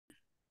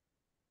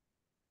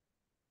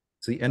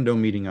It's the Endo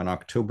meeting on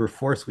October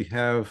 4th. We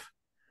have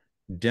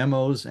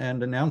demos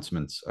and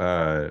announcements.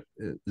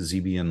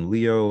 ZB and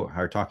Leo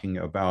are talking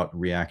about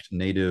React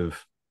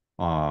Native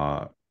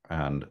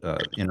and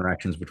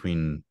interactions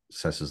between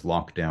SES's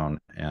lockdown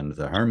and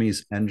the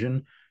Hermes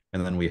engine.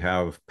 And then we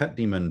have Pet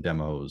Daemon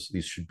demos.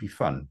 These should be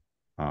fun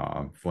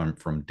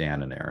from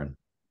Dan and Aaron.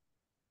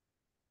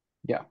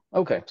 Yeah,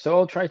 okay. So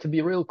I'll try to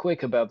be real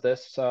quick about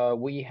this.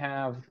 We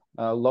have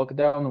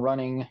lockdown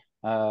running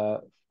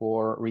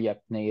for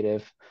React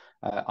Native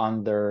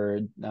under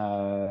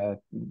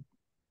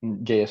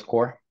JS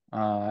Core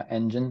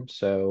engine,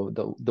 so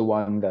the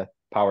one that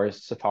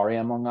powers Safari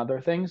among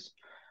other things,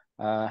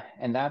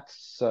 and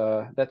that's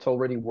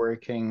already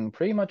working,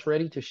 pretty much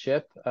ready to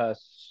ship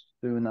as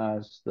soon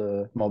as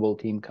the mobile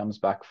team comes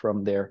back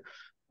from their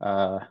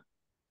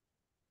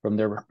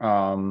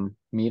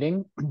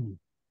meeting.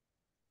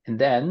 And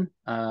then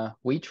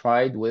we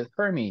tried with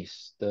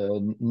Hermes,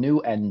 the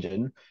new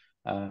engine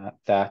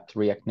that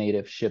React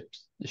Native shipped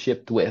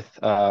with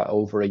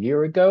over a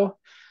year ago.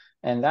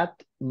 And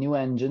that new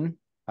engine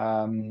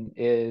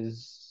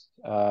is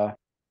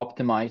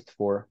optimized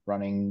for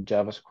running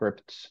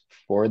JavaScript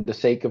for the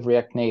sake of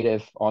React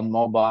Native on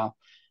mobile.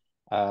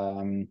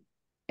 And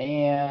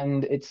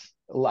it's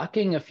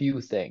lacking a few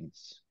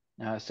things.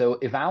 So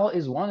eval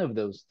is one of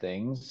those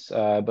things,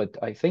 but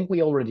I think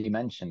we already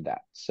mentioned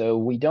that. So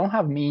we don't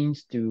have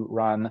means to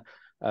run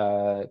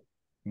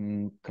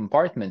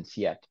compartments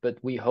yet, but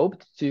we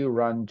hoped to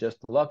run just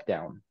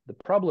lockdown. The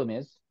problem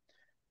is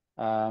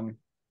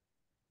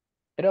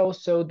it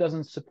also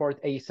doesn't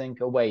support async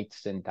await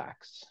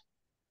syntax.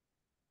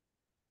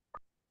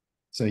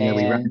 So yeah,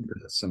 we ran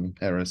into some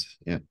errors,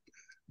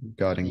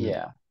 regarding that.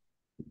 Yeah.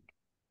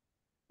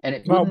 And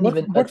it wouldn't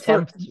even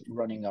attempt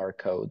running our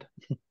code.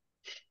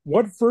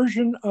 What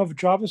version of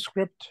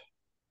JavaScript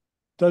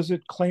does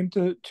it claim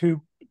to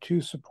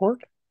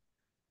support?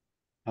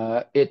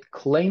 It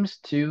claims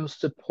to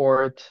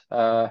support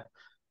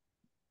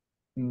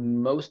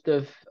most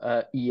of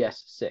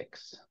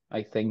ES6.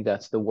 I think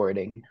that's the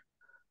wording.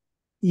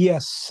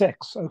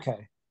 ES6,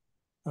 okay.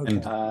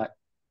 Okay.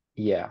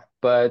 Yeah,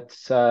 but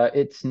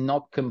it's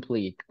not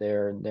complete.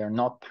 They're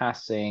not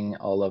passing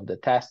all of the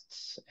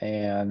tests,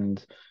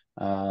 and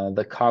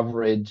the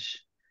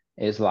coverage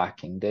is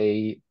lacking.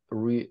 They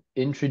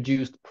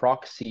introduced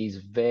proxies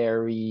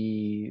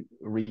very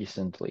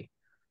recently.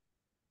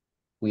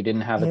 We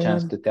didn't have a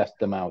chance to test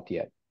them out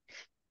yet.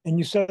 And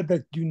you said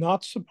that do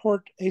not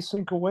support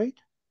async await?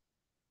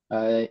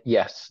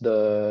 Yes,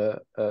 so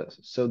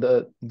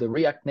the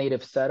React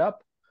Native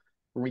setup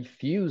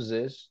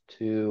refuses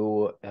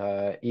to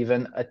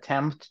even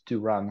attempt to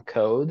run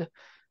code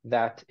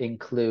that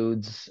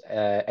includes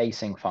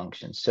async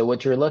functions. So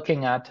what you're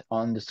looking at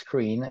on the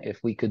screen,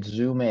 if we could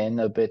zoom in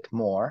a bit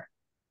more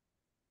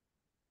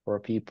for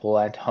people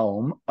at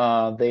home,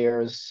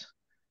 there's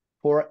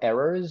 4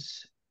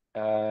 errors,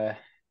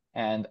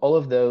 and all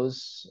of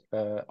those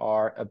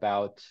are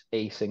about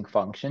async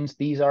functions.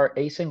 These are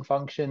async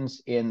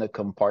functions in the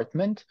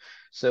compartment.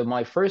 So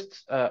my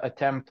first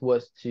attempt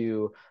was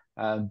to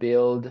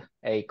build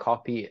a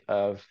copy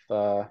of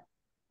lockdown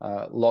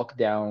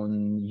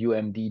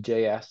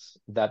UMD.js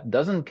that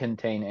doesn't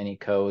contain any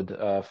code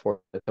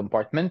for the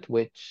compartment,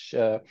 which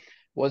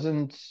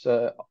wasn't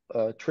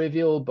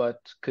trivial,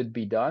 but could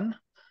be done.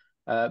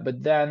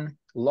 But then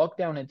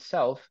lockdown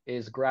itself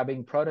is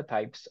grabbing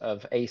prototypes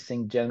of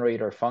async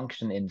generator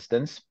function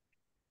instance,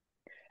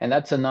 and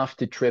that's enough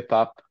to trip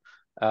up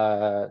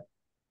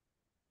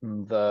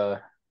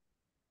the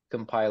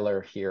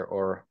compiler here,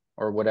 or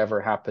whatever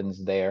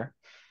happens there.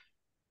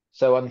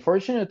 So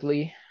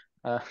unfortunately,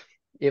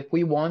 if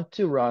we want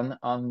to run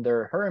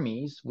under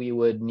Hermes, we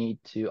would need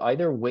to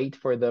either wait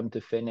for them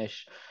to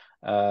finish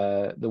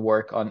the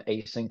work on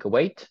async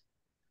await,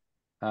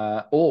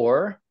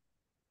 or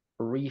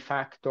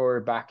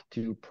refactor back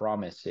to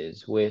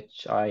promises,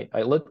 which I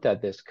looked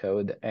at this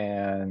code,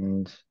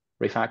 and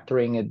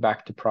refactoring it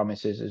back to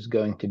promises is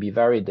going to be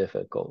very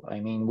difficult.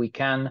 I mean, we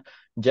can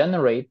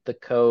generate the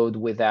code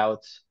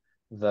without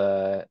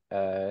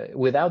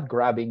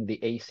grabbing the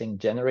async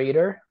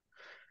generator,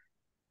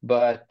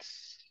 but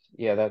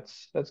yeah,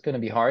 that's going to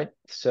be hard.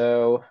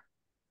 So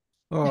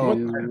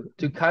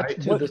to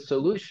cut to the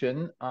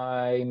solution,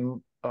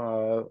 I'm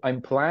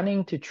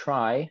planning to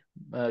try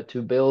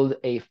to build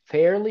a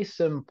fairly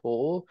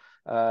simple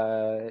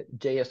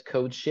JS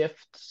code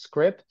shift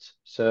script.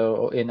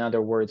 So in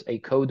other words, a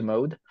code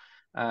mode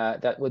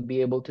that would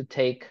be able to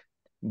take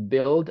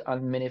build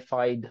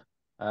unminified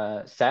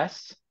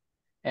SES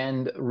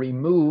and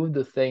remove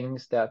the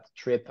things that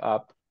trip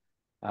up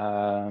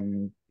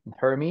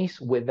Hermes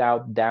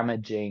without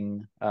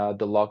damaging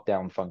the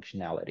lockdown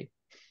functionality.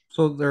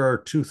 So there are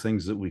 2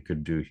 things that we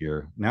could do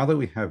here. Now that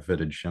we have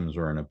vetted shims,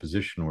 we're in a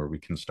position where we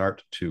can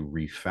start to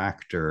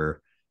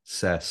refactor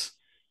SES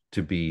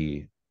to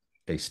be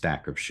a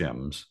stack of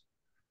shims.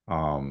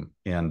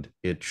 And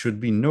it should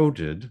be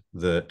noted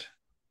that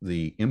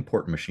the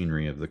import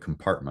machinery of the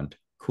compartment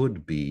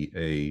could be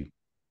a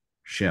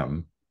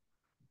shim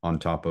on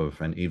top of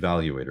an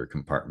evaluator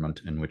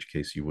compartment, in which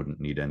case you wouldn't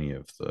need any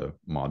of the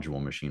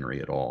module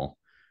machinery at all.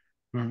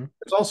 Mm-hmm.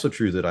 It's also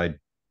true that I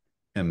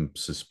am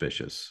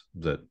suspicious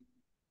that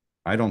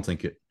I don't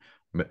think it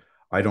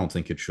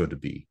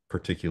should be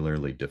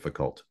particularly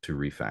difficult to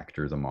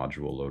refactor the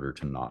module loader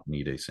to not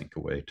need async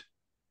await.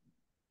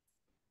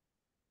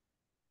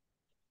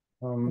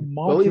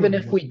 Well, even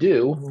if we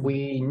do,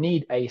 we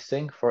need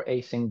async for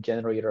async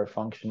generator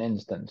function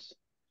instance.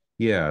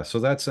 Yeah, so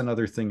that's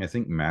another thing I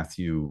think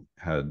Matthew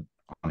had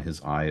on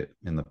his eye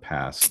in the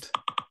past.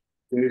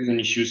 There's an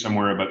issue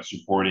somewhere about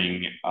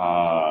supporting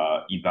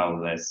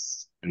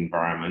eval-less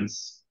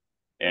environments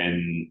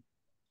and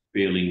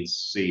failing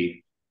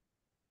safe.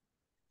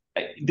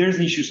 There's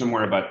an issue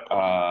somewhere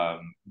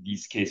about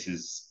these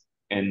cases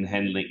and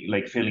handling,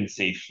 like failing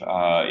safe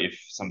if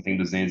something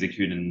doesn't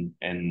execute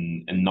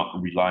and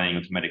not relying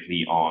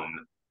automatically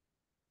on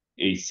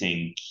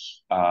async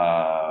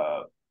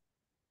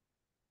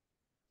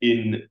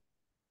in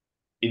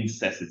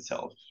SES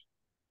itself.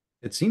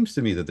 It seems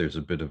to me that there's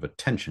a bit of a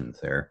tension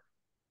there,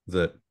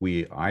 that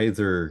we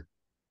either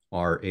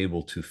are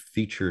able to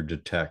feature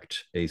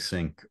detect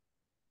async,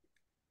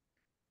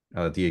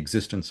 the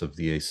existence of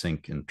the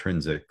async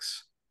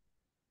intrinsics,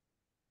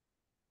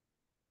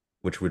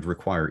 which would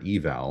require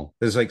eval.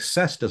 There's like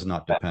SES does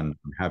not depend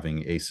on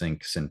having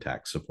async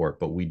syntax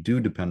support, but we do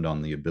depend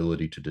on the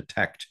ability to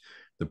detect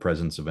the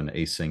presence of an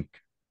async,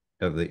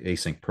 of the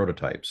async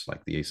prototypes,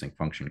 like the async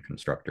function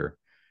constructor.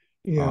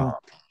 Yeah.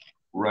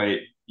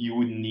 Right. You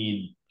would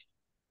need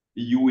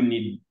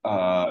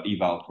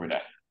eval for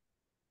that.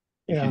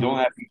 If you don't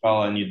have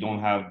eval and you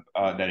don't have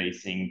that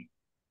async,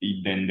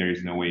 then there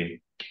is no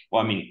way.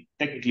 Well, I mean,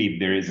 technically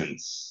there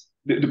isn't.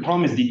 The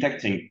problem is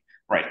detecting.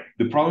 Right.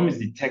 The problem is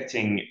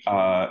detecting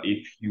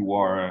if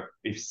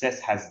SES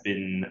has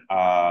been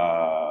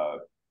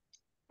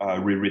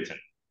rewritten,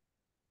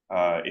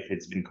 if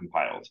it's been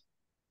compiled.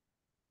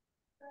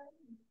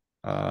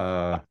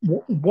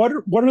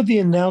 What are the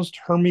announced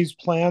Hermes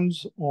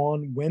plans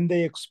on when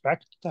they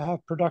expect to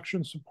have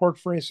production support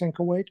for async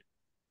await?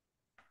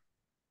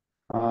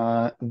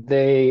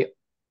 They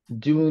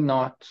do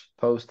not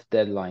post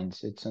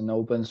deadlines. It's an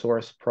open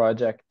source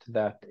project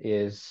that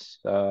is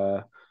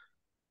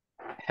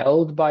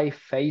held by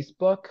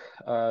Facebook,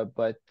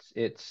 but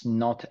it's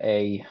not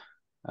a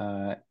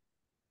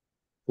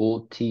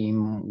full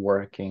team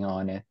working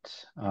on it.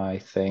 I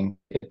think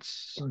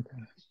it's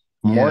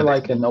more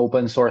like an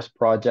open source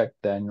project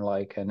than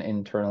like an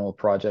internal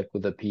project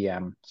with a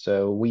PM.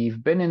 So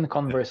we've been in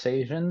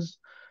conversations,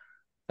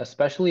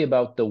 especially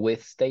about the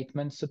with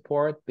statement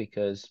support,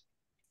 because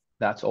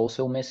that's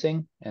also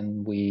missing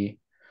and we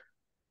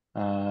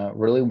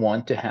really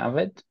want to have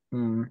it.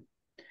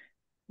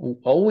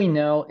 All we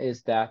know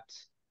is that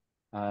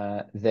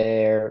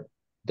they're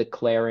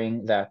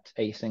declaring that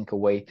async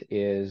await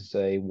is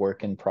a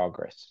work in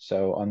progress.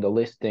 So on the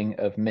listing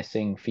of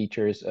missing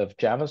features of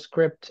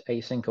JavaScript,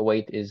 async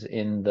await is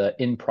in the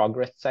in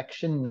progress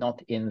section,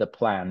 not in the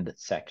planned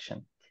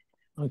section.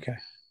 Okay.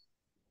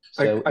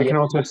 So I can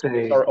also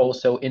say are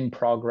also in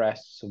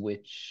progress,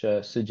 which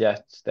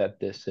suggests that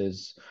this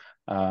is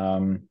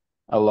a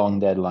long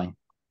deadline.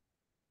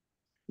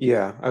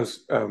 Yeah, I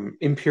was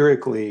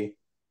empirically,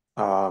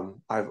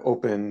 I've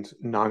opened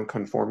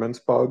non-conformance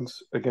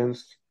bugs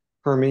against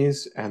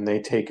Hermes, and they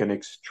take an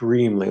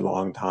extremely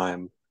long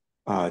time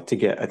to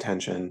get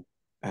attention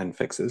and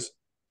fixes.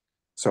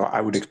 So I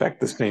would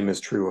expect the same is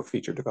true of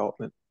feature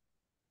development.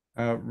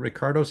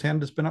 Ricardo's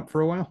hand has been up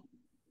for a while.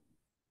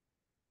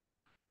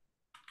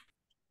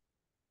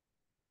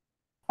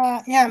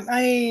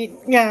 I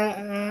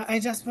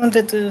just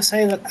wanted to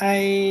say that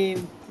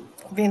I've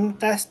been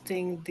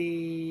testing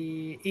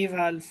the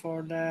eval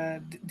for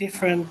the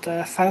different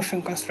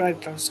function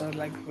constructors. So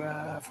like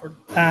for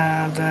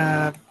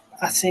the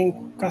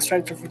async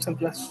constructor, for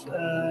example, as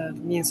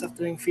means of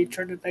doing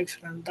feature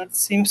detection, and that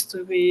seems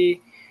to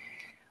be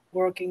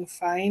working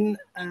fine.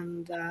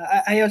 And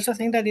I also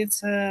think that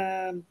it's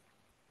a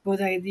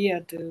good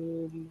idea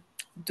to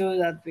do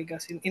that,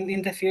 because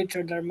in the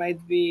future there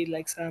might be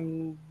like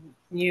some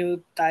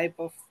new type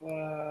of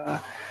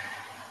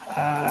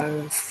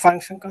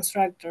function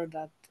constructor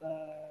that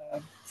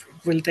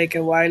will take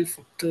a while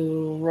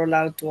to roll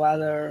out to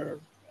other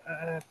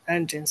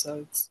engines. So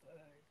it's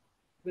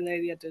a good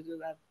idea to do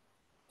that.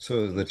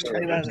 So the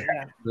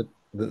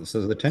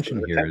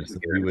tension here is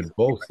that we would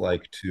both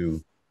like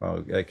to.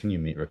 Can you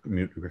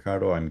mute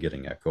Ricardo? I'm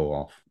getting echo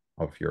off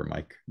of your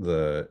mic.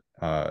 The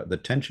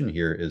tension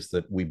here is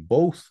that we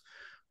both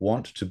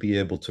want to be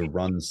able to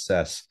run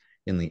SES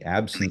in the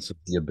absence of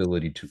the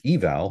ability to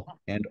eval,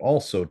 and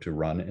also to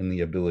run in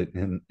the ability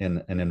in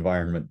an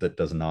environment that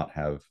does not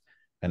have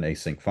an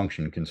async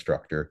function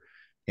constructor.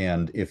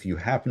 And if you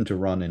happen to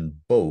run in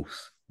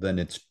both, then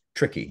it's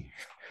tricky.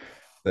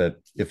 That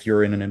if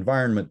you're in an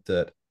environment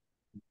that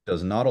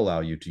does not allow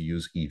you to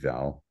use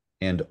eval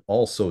and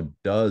also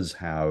does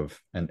have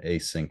an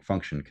async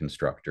function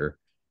constructor,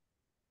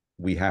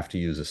 we have to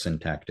use a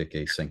syntactic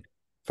async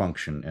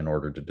function in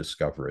order to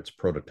discover its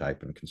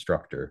prototype and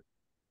constructor.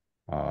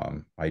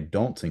 I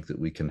don't think that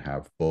we can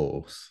have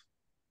both.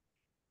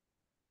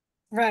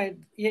 Right.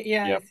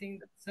 Yeah, Yep. I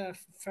think that's a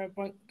fair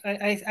point.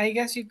 I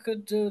guess you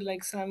could do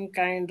like some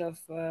kind of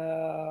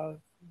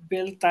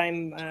build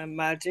time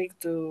magic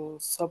to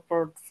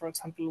support, for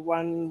example,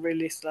 one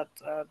release that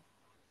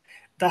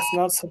does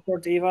not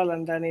support eval,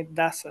 and then it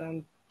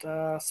doesn't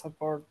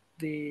support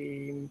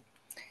the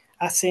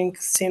async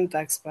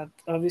syntax. But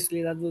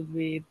obviously, that would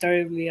be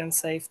terribly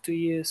unsafe to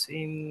use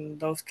in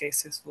those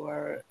cases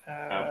where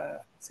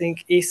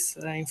async is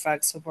in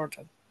fact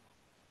supported.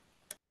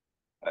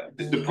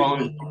 The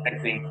problem is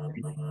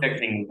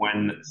detecting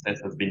when set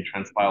has been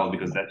transpiled,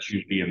 because that's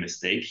usually a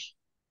mistake.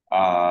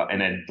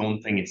 And I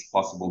don't think it's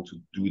possible to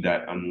do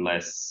that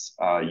unless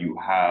you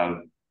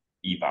have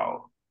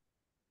eval.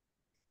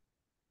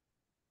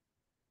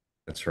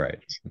 That's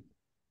right.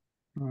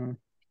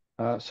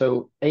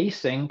 So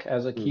async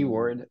as a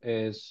keyword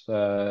is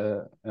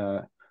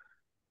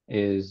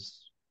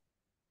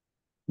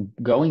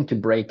going to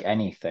break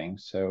anything.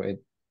 So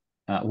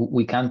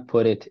we can't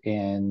put it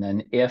in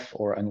an if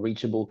or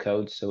unreachable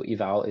code. So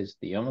eval is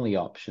the only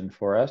option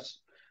for us.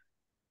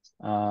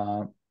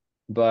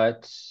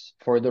 But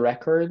for the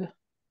record,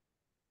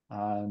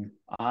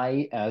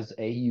 I, as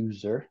a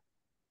user,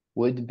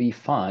 would be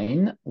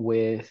fine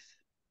with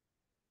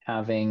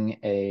having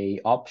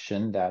a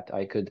option that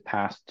I could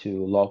pass to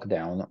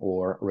lockdown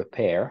or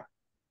repair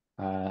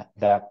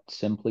that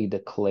simply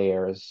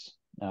declares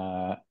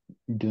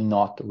do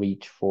not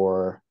reach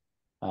for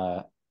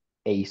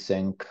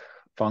async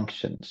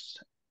functions.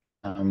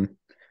 The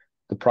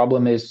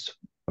problem is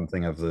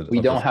something of the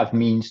we don't have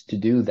means to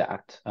do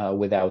that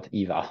without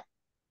eval.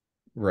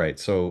 Right.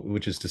 So,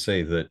 which is to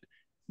say that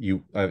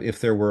you, if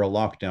there were a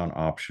lockdown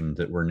option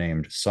that were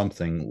named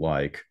something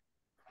like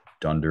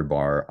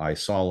Dunderbar, I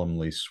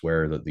solemnly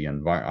swear that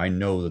I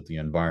know that the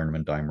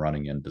environment I'm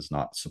running in does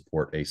not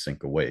support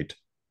async await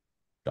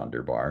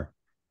Dunderbar.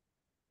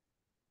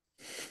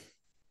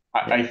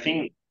 I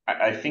think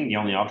the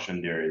only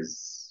option there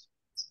is,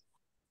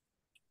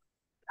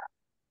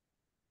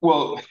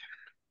 well,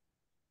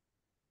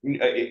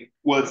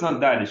 it's not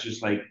that. It's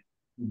just like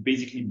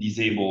basically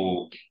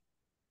disable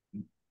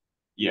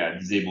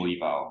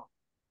eval,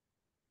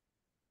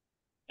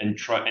 and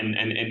try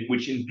and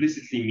which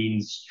implicitly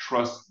means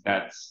trust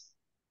that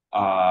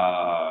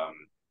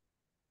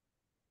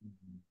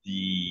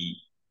the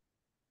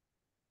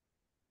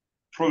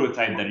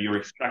prototype that you're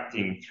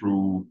extracting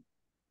through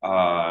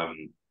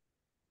an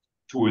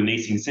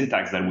async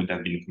syntax that would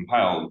have been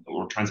compiled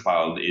or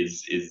transpiled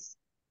is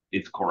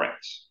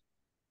correct,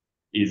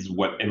 is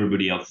what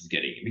everybody else is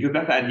getting. Because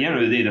that, at the end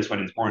of the day, that's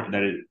what is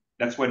important.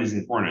 That's what is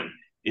important.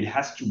 It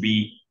has to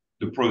be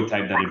the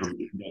prototype that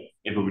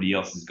everybody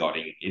else is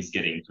getting,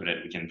 so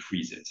that we can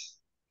freeze it.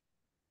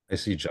 I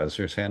see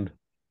Jazzer's hand.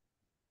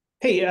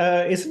 Hey,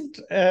 isn't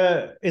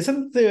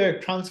the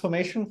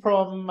transformation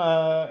from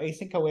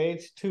async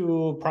await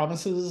to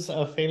promises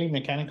a fairly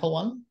mechanical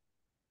one?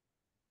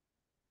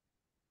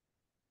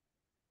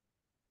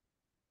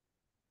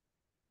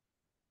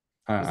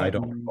 I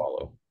don't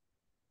follow.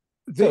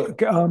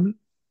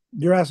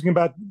 You're asking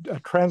about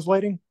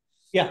translating?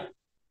 Yeah.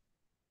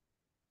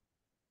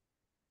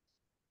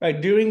 Right.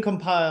 During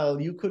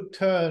compile, you could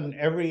turn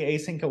every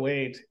async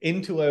await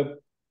into a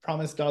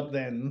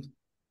promise.then.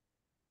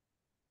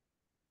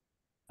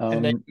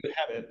 And then you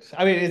have it.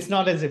 I mean, it's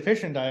not as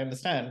efficient, I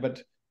understand,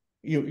 but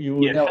you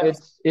would have...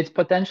 it's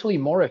potentially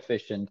more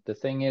efficient. The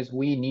thing is,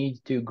 we need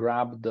to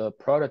grab the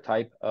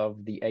prototype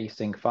of the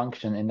async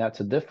function, and that's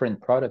a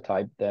different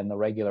prototype than the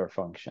regular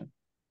function.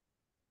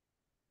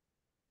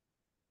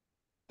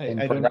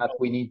 And for that,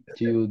 we need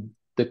to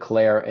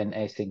declare an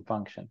async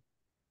function.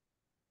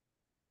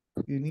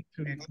 You need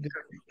to...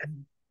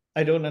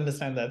 I don't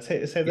understand that. Say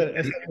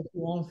that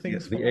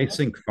things. The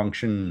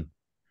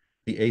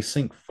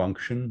async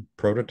function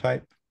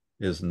prototype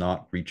is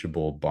not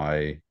reachable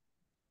by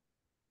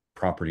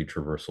property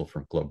traversal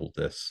from global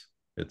dis.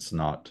 It's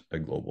not a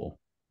global.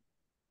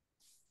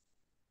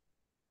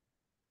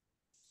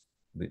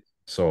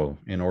 So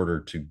in order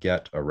to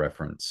get a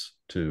reference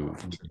to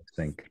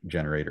async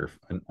generator,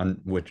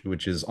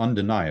 which is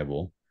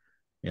undeniable,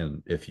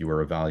 and if you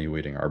are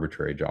evaluating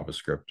arbitrary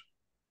JavaScript,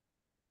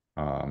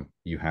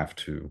 you have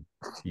to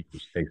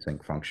use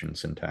async function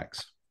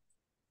syntax.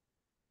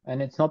 And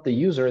it's not the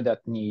user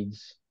that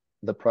needs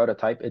the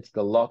prototype, it's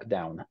the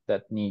lockdown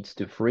that needs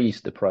to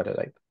freeze the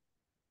prototype.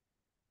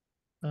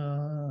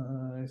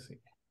 I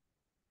see.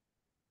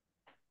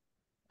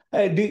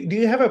 Do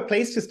you have a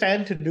place to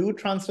stand to do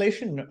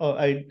translation? Oh,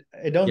 I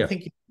don't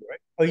think you do, right?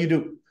 Oh, you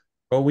do?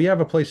 Well, we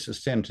have a place to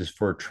stand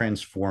for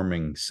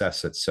transforming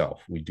SES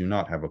itself. We do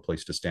not have a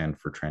place to stand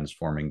for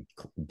transforming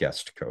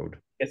guest code.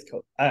 Guest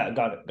code.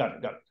 Got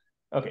it.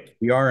 Okay.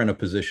 We are in a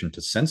position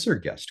to censor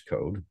guest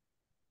code.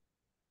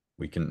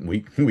 We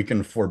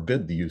can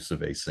forbid the use of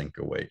async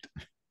await,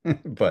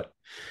 but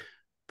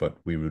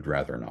we would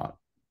rather not.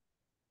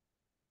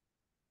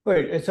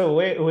 Wait, so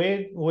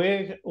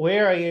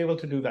where are you able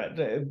to do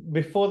that?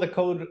 Before the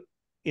code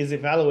is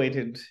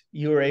evaluated,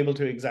 you are able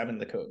to examine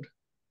the code.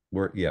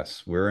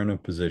 we're in a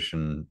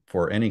position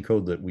for any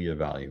code that we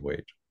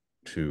evaluate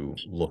to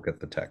look at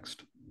the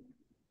text.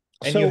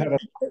 And So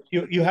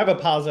you have a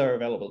parser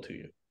available to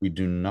you. We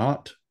do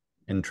not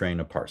entrain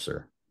a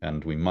parser,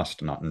 and we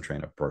must not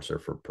entrain a parser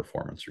for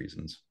performance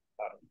reasons.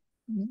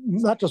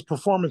 not just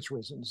performance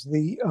reasons.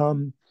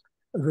 The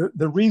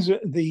reason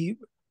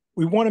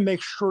we want to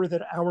make sure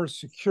that our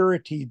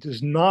security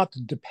does not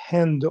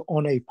depend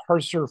on a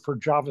parser for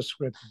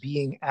JavaScript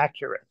being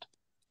accurate,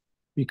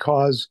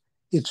 because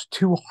it's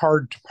too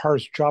hard to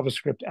parse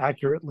JavaScript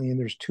accurately, and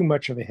there's too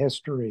much of a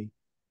history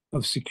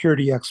of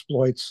security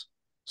exploits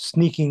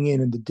sneaking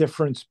in, and the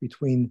difference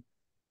between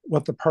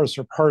what the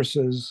parser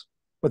parses,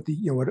 what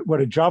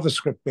a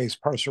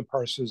JavaScript-based parser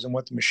parses, and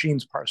what the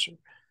machine's parser,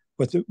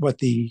 what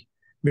the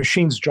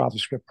machine's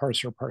JavaScript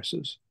parser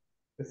parses.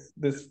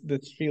 This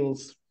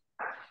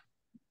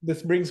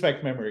brings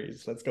back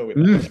memories. Let's go with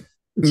that.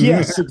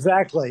 Yes,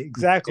 exactly.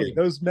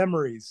 Those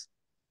memories.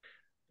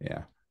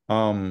 Yeah.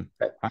 I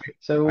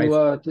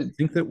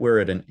think that we're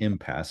at an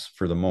impasse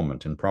for the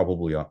moment, and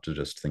probably ought to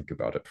just think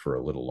about it for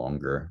a little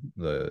longer.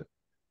 But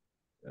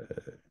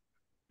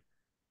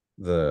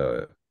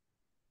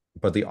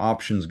the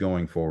options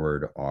going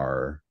forward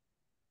are,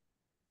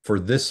 for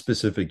this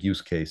specific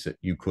use case,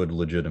 you could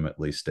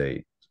legitimately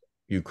say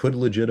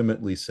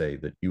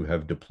that you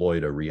have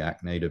deployed a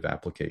React Native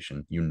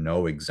application. You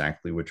know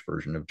exactly which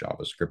version of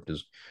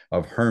JavaScript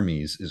of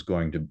Hermes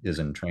is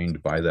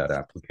entrained by that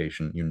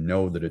application. You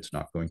know that it's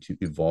not going to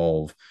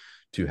evolve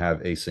to have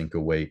async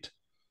await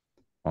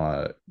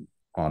on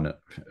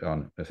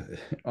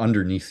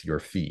underneath your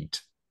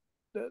feet.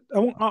 I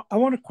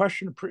want to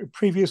question a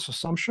previous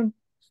assumption.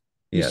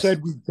 You Yes.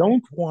 said we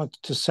don't want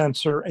to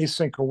censor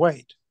async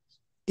await.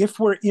 If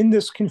we're in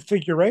this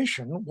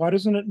configuration, why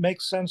doesn't it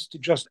make sense to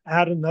just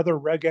add another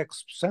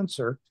regex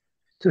censor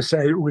to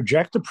say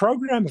reject the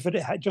program if it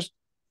just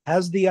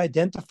has the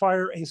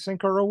identifier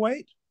async or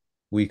await?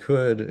 We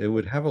could. It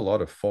would have a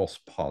lot of false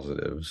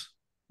positives.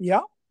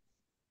 Yeah.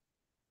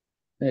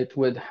 It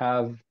would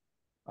have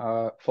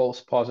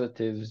false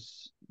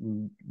positives,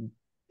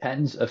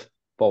 tens of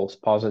false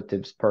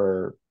positives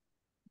per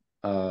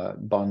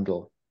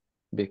bundle,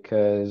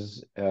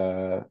 because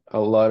a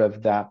lot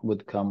of that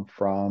would come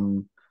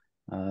from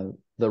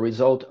the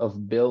result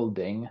of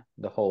building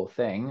the whole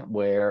thing,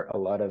 where a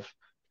lot of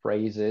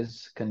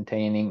phrases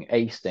containing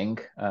async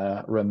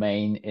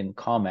remain in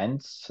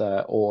comments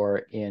or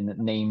in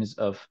names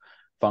of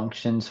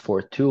functions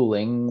for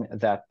tooling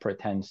that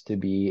pretends to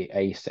be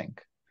async.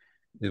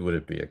 Would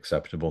it be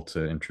acceptable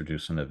to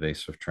introduce an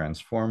evasive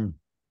transform?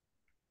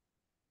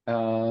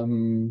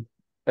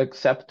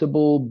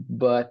 Acceptable,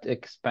 but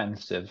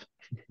expensive.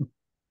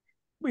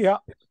 Yeah.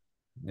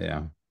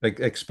 Yeah.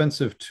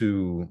 Expensive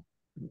to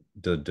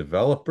the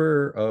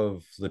developer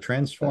of the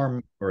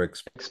transform, or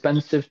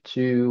expensive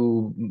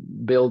to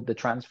build the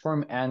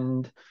transform.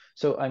 And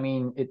so, I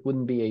mean, it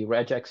wouldn't be a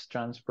regex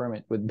transform,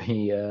 it would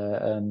be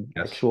an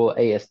actual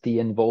AST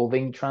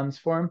involving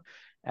transform,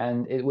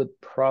 and it would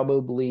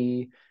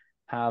probably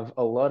have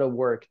a lot of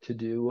work to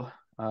do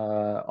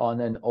on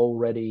an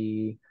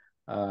already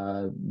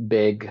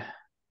big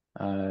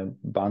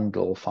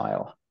bundle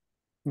file.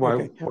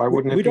 Why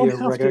wouldn't it be a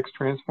regex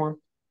transform?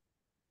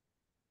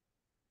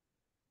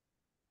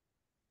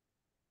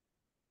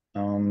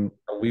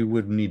 We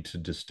would need to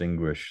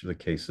distinguish the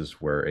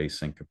cases where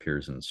async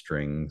appears in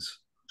strings.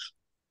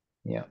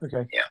 Yeah.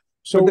 Okay. Yeah.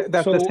 So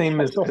that's the same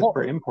as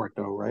for import,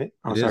 though, right?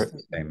 It is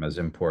the same as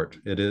import.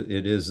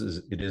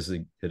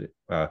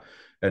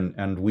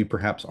 And we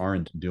perhaps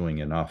aren't doing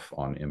enough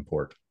on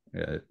import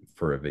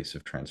for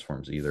evasive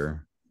transforms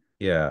either.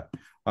 Yeah.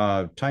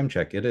 Time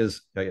check. It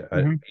is. I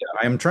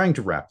am trying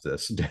to wrap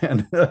this,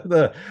 Dan.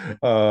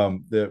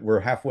 We're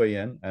halfway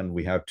in, and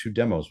we have 2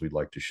 demos we'd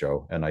like to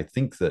show, and I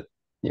think that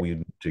we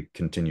need to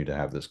continue to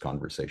have this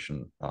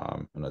conversation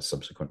in a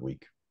subsequent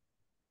week.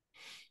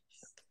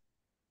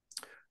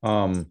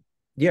 I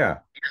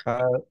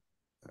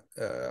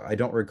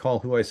don't recall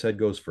who I said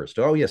goes first.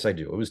 Oh, yes, I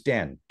do. It was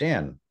Dan.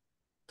 Dan,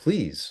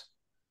 please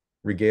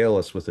regale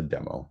us with a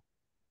demo.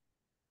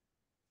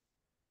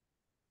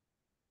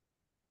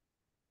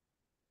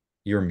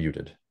 You're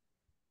muted.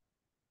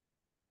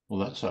 Well,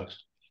 that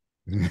sucks.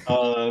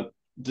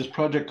 This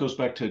project goes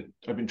back to,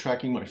 I've been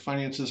tracking my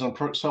finances on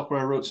software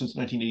I wrote since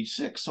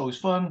 1986. Always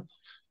fun.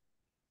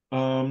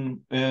 And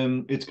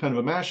it's kind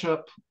of a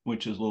mashup,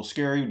 which is a little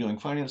scary, doing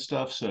finance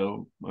stuff.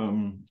 So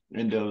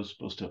Endo is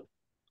supposed to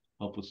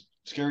help with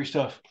scary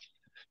stuff.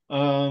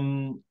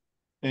 And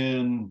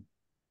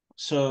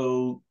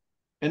so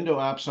Endo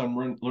apps, I'm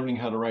learning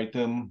how to write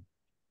them.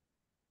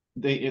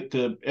 At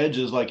the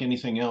edges, like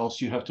anything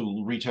else, you have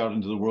to reach out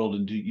into the world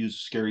and use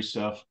scary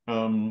stuff.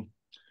 And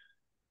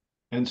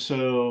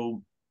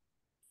so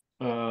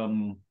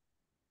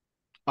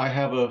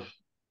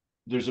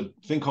there's a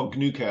thing called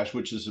GNU Cache,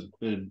 which is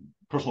a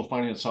personal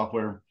finance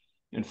software.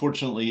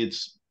 Unfortunately,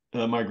 it's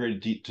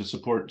migrated to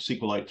support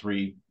SQLite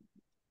 3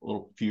 a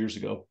few years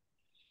ago.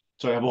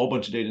 So I have a whole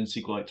bunch of data in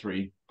SQLite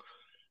 3.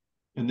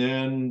 And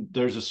then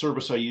there's a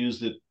service I use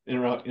that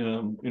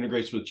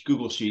integrates with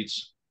Google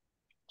Sheets.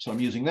 So I'm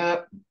using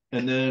that.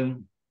 And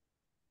then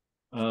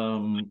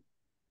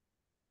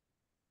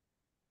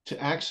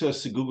to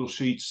access the Google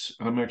Sheets,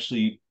 I'm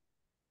actually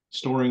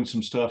storing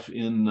some stuff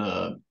in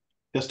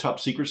desktop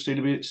secrets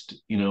database.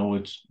 You know,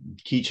 it's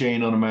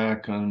keychain on a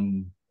Mac,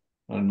 on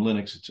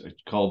Linux, it's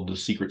called the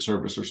secret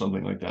service or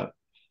something like that.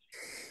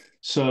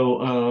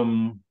 So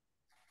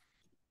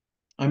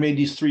I made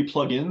these 3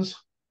 plugins.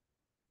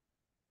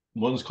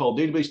 One's called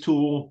Database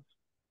Tool.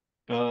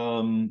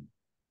 And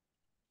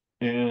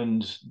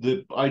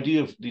the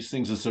idea of these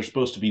things is they're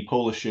supposed to be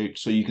Polish shaped.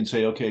 So you can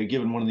say, okay,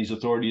 given one of these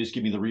authorities,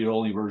 give me the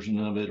read-only version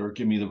of it, or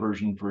give me the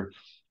version for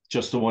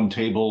just the one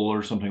table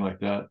or something like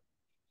that.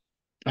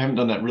 I haven't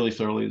done that really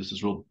thoroughly. This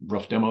is real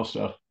rough demo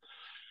stuff.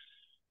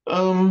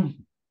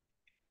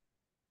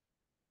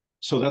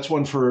 So that's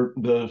one for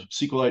the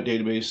SQLite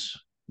database.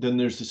 Then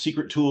there's the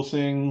secret tool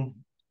thing.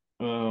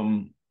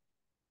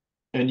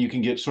 And you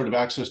can get sort of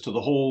access to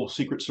the whole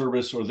secret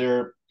service,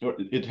 or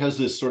it has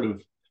this sort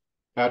of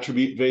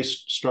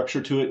attribute-based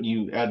structure to it, and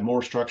you add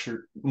more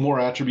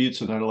attributes,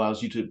 and that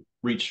allows you to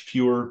reach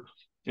fewer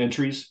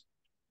entries.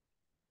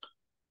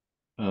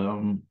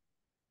 So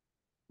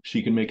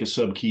you can make a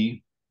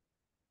subkey.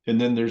 And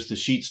then there's the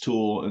Sheets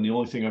tool, and the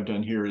only thing I've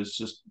done here is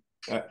just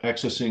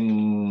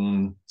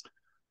accessing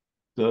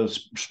the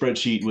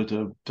spreadsheet with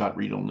a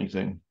 .read-only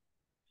thing.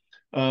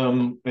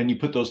 And you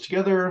put those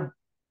together,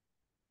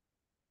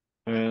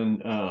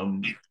 and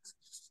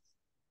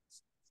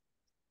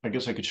I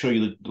guess I could show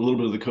you a little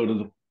bit of the code of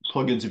the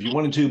plugins if you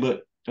wanted to,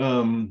 but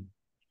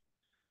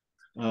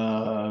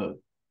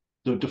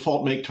the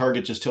default make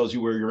target just tells you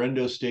where your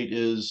endo state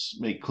is.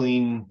 Make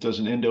clean does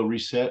an endo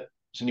reset.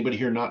 Does anybody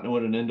here not know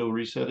what an endo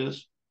reset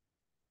is?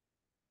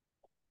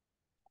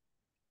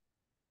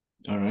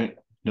 All right,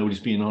 nobody's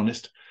being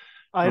honest.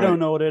 I don't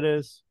know what it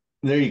is.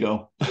 There you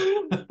go.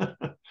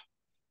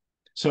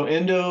 So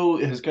endo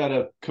has got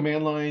a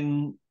command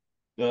line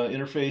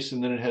interface,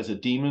 and then it has a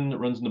daemon that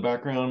runs in the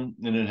background,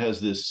 and it has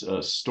this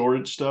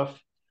storage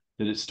stuff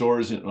that it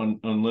stores it on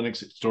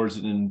Linux. It stores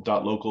it in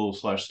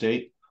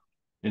 .local/state.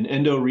 And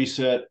endo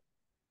reset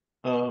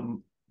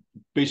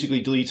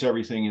basically deletes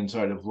everything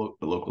inside of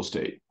the local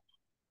state,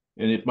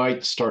 and it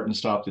might start and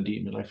stop the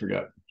daemon. I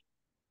forgot.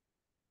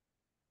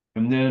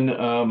 And then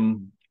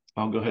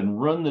I'll go ahead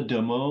and run the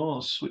demo.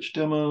 I'll switch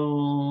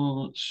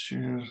demo. Let's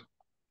share.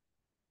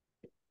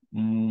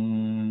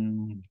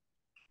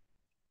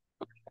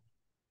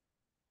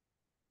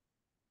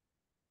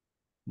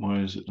 Why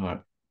is it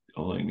not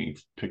letting me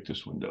pick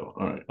this window?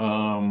 All right.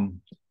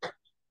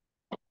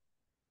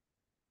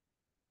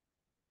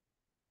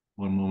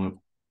 One moment.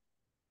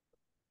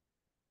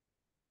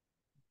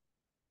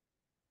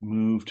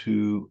 Move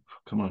to,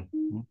 come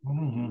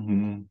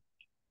on.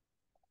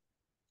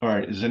 All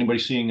right. Is anybody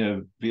seeing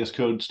a VS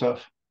Code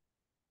stuff?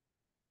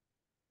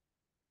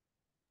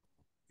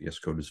 VS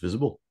Code is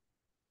visible.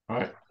 All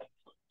right.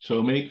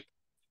 So make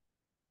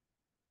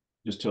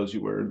just tells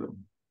you where the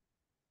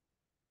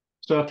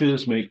stuff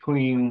is. Make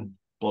clean,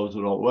 blows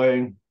it all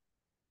away.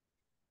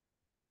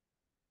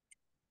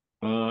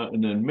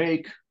 And then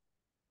make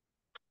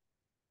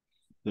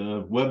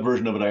the web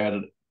version of it. I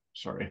added,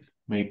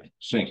 make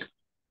sync.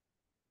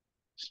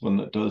 It's one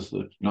that does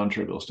the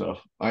non-trivial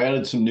stuff. I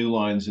added some new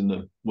lines in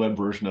the web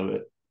version of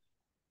it.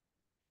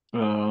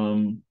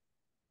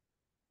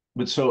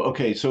 But so,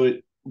 okay, so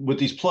with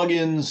these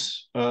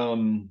plugins,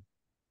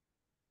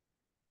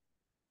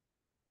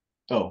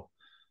 so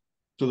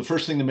the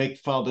first thing the make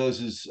file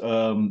does is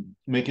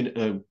make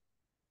a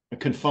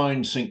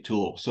confined sync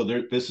tool. So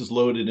this is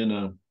loaded in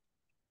a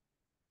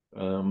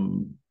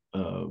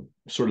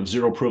sort of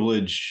zero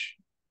privilege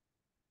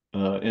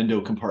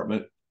endo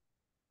compartment.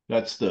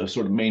 That's the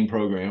sort of main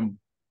program.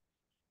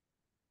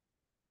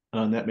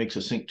 And that makes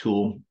a sync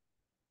tool.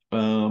 We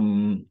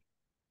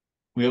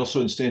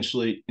also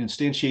instantiate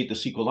the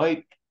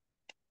SQLite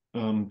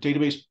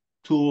database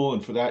tool,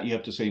 and for that you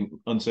have to say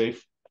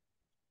unsafe.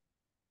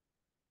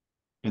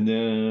 And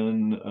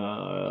then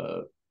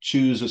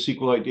choose a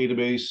SQLite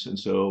database, and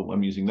so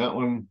I'm using that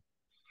one.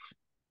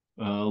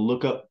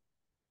 Look up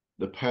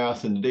the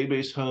path in the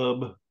database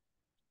hub.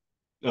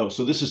 Oh,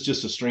 so this is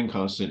just a string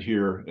constant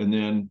here, and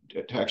then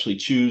to actually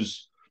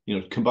choose,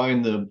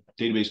 combine the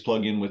database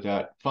plugin with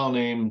that file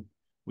name,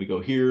 we go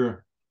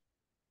here,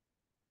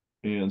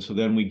 and so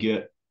then we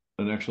get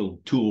an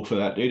actual tool for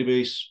that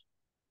database.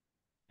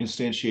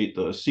 Instantiate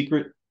the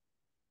secret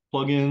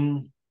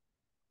plugin.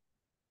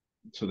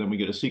 So then we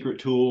get a secret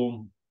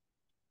tool.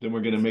 Then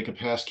we're going to make a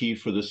passkey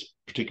for this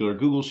particular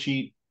Google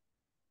sheet.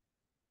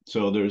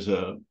 So there's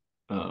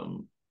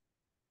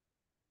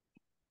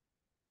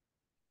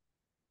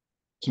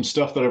some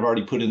stuff that I've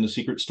already put in the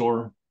secret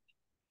store.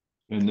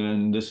 And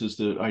then this is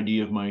the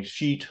ID of my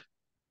sheet.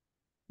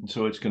 And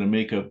so it's going to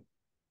make a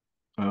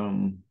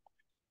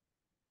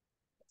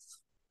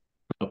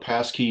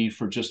passkey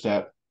for just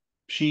that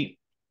sheet.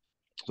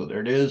 So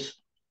there it is.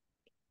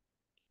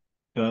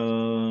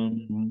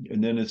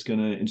 And then it's going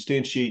to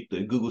instantiate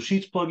the Google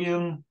Sheets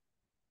plugin.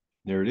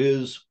 There it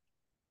is.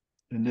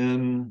 and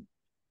then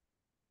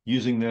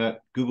using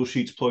that Google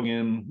Sheets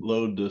plugin,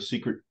 load the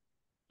secret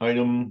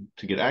item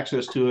to get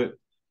access to it.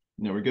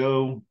 And there we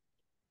go.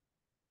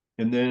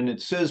 And then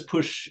it says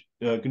push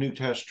GNU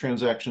hash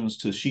transactions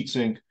to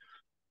SheetSync.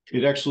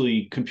 It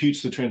actually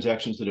computes the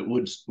transactions that it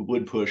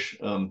would push.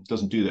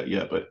 Doesn't do that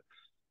yet, but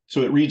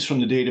so it reads from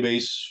the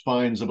database,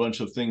 finds a bunch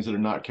of things that are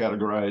not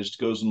categorized,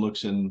 goes and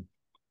looks in.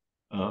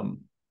 And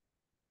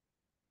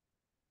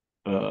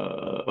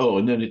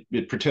then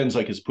it pretends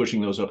like it's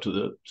pushing those up to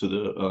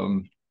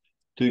the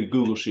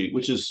Google Sheet,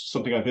 which is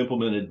something I've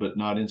implemented, but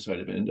not inside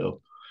of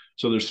Endo.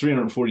 So there's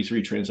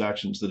 343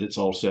 transactions that it's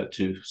all set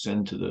to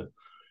send to the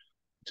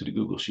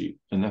Google Sheet,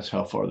 and that's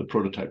how far the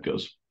prototype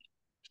goes.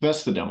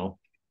 That's the demo.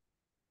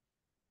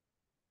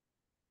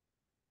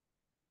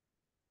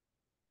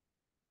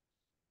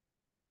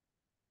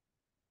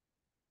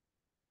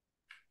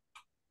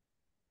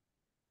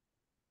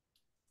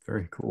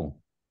 Very cool.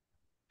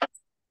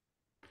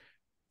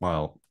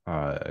 While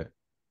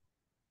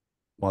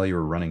you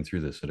were running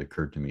through this, it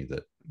occurred to me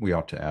that we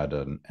ought to add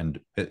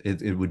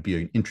it would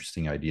be an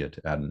interesting idea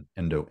to add an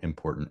endo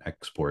import and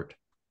export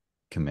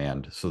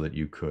command so that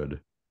you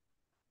could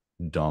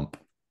dump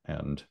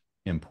and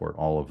import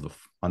all of the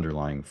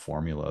underlying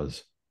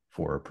formulas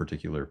for a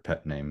particular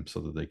pet name so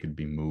that they could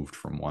be moved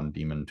from one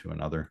daemon to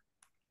another.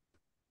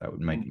 That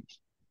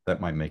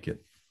might make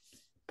it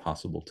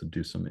possible to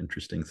do some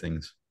interesting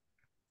things.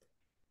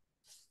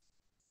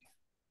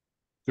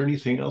 Is there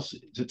anything else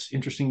that's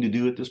interesting to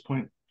do at this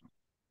point?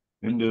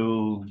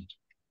 Endo.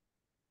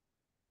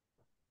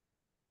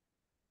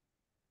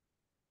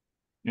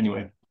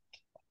 Anyway.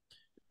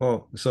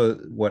 Well, so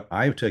what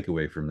I take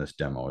away from this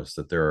demo is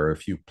that there are a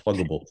few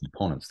pluggable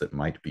components that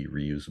might be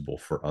reusable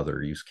for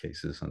other use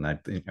cases. And I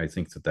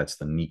think that that's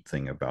the neat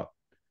thing about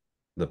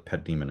the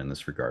pet daemon in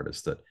this regard,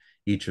 is that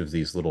each of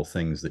these little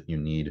things that you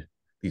need,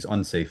 these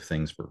unsafe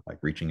things for like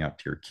reaching out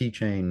to your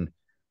keychain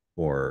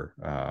or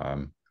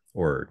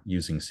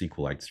using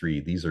SQLite 3,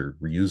 these are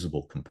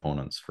reusable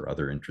components for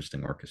other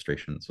interesting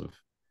orchestrations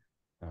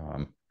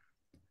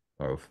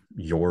of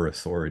your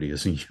authority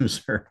as a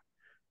user.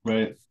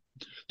 Right.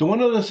 The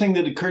one other thing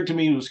that occurred to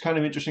me was kind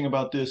of interesting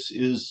about this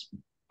is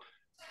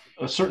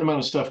a certain amount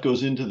of stuff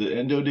goes into the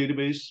Endo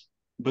database,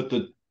 but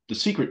the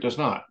secret does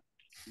not.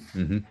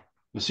 Mm-hmm.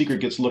 The secret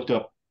gets looked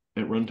up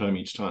at runtime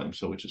each time,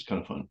 so which is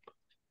kind of fun.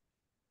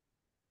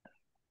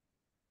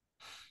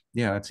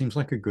 Yeah, it seems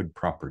like a good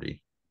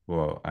property.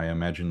 Well, I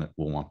imagine that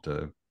we'll want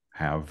to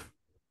have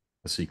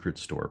a secret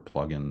store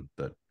plugin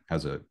that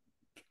has a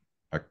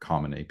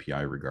common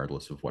API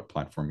regardless of what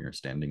platform you're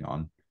standing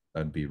on.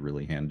 That'd be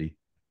really handy.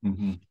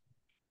 Mm-hmm.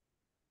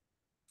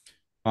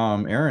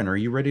 Aaron, are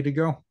you ready to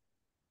go?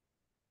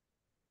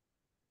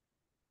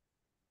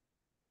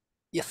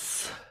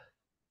 Yes.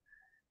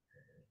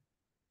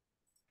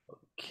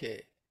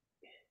 Okay.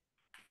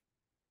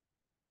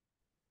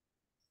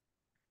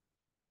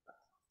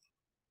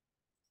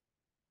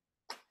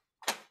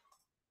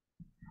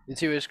 You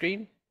see my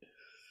screen?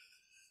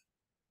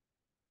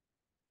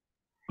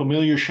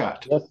 Familiar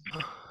Chat. Yes.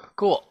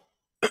 Cool.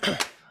 All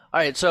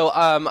right, so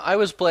I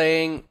was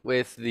playing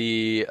with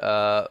the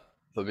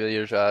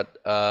Familiar Chat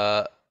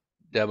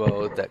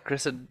demo that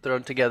Chris had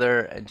thrown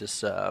together, and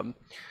just kind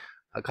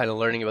of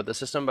learning about the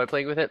system by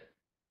playing with it.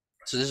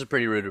 So this is a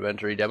pretty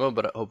rudimentary demo,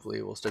 but hopefully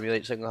it will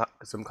stimulate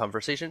some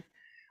conversation.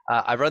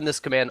 I run this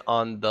command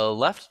on the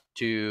left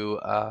to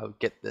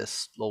get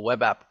this little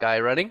web app guy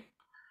running.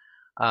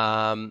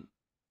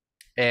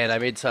 And I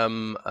made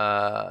some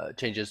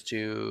changes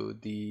to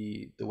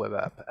the web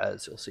app,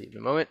 as you'll see in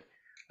a moment.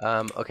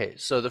 Okay,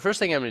 so the first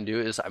thing I'm going to do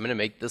is I'm going to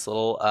make this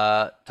little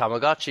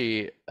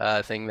Tamagotchi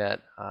thing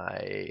that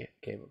I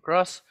came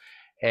across,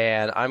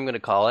 and I'm going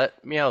to call it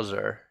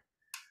Meowser.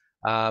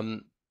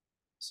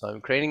 So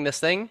I'm creating this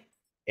thing,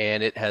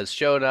 and it has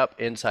shown up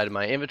inside of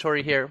my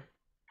inventory here.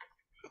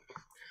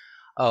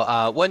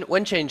 Oh,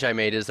 one change I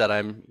made is that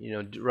I'm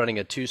running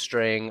a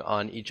toString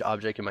on each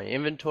object in my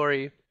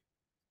inventory.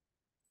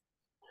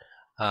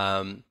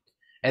 And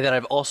then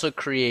I've also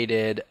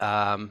created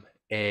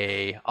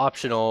a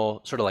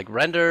optional sort of like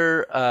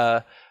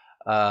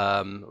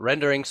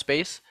rendering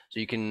space. So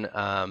you can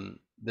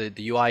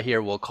the UI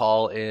here will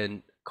call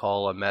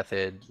a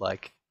method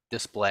like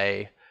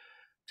display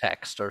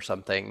text or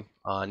something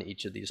on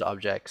each of these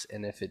objects,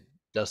 and if it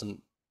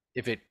doesn't,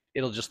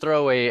 it'll just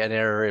throw away an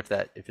error if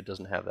it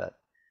doesn't have that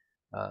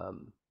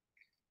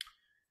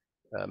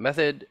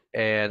method,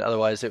 and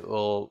otherwise it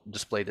will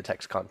display the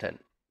text content.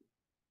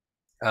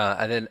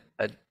 And then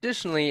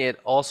additionally, it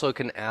also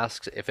can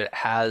ask if it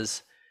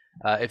has,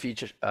 if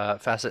each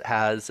facet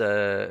has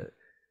an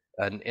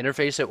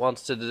interface it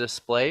wants to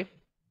display.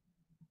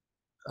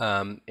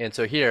 And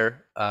so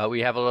here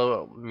we have a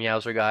little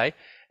Meowser guy,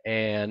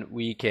 and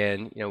we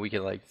can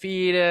like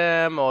feed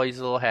him. Oh, he's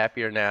a little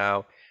happier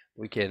now.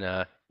 We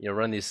can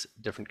run these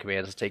different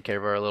commands to take care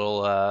of our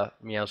little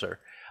Meowser.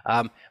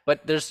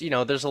 But there's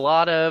a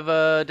lot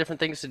of different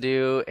things to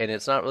do, and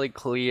it's not really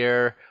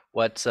clear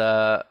what's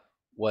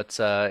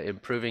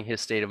improving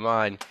his state of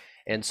mind.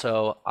 And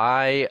so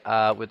I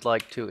would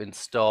like to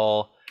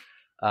install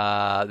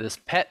this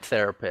pet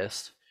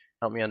therapist.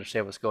 Help me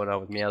understand what's going on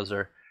with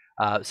Meowser.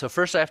 So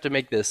first I have to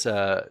make this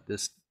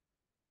this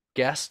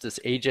guest, this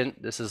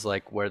agent. This is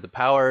like where the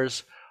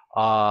powers,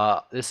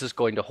 this is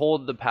going to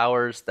hold the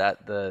powers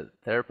that the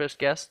therapist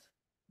gets.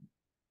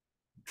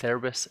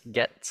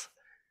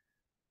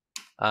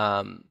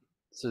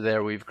 So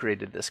there we've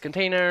created this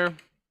container.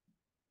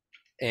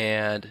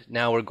 And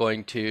now we're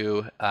going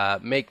to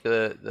make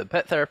the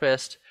pet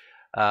therapist.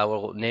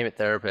 We'll name it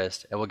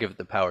therapist, and we'll give it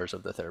the powers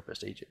of the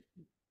therapist agent.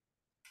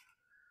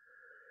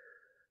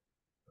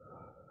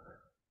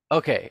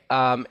 Okay,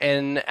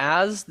 and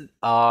as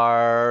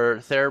our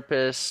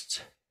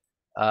therapist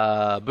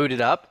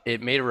booted up,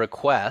 it made a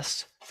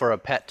request for a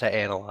pet to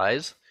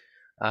analyze.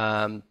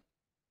 And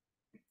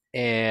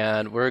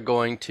we're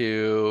going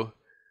to,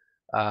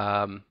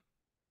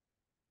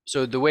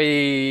 so the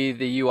way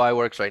the UI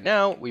works right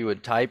now, we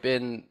would type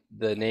in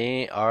the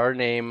name, our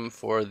name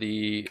for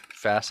the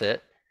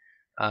facet.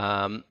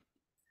 But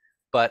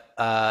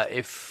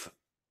if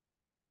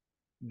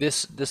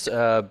this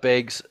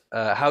begs,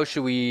 how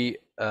should we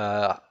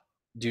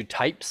do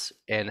types,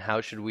 and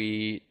how should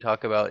we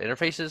talk about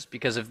interfaces?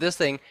 Because if this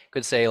thing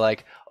could say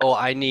like, oh,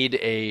 I need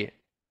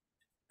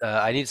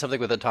something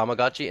with a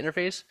Tamagotchi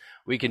interface,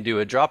 we can do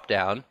a drop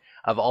down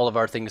of all of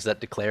our things that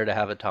declare to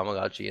have a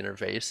Tamagotchi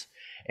interface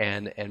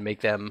and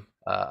make them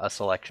a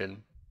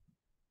selection.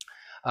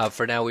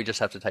 For now, we just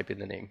have to type in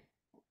the name.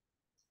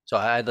 So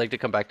I'd like to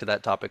come back to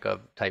that topic of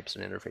types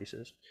and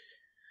interfaces.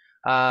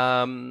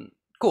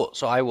 Cool.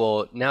 So I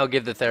will now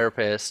give the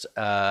therapist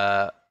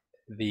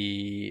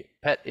the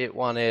pet it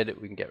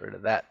wanted. We can get rid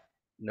of that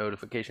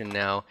notification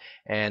now.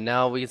 And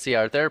now we can see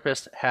our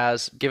therapist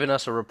has given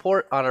us a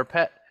report on our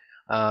pet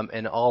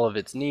and all of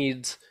its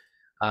needs.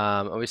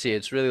 Obviously,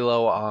 it's really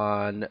low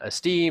on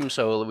esteem,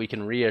 so we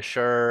can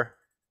reassure.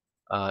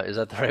 Is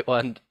that the right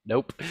one?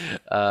 Nope.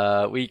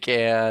 We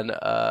can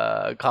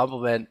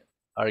compliment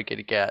our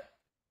kitty cat.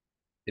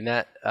 In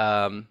that,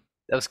 that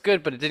was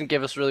good, but it didn't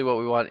give us really what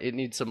we want. It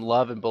needs some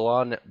love and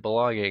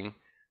belonging.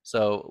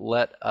 So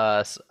let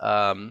us.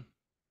 I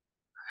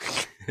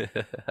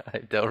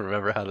don't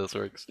remember how this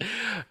works.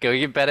 Okay,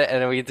 we can pet it,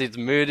 and then we can see its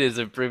mood is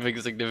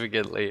improving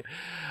significantly.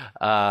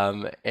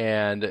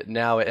 And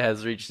now it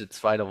has reached its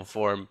final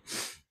form.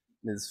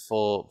 It's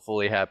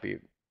fully happy.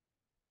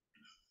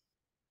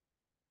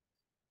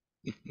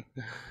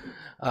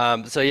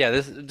 So yeah,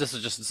 this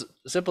is just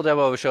a simple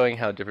demo of showing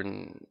how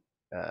different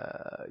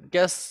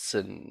guests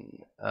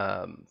and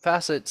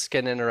facets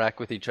can interact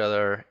with each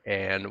other,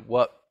 and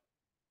what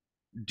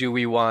do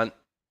we want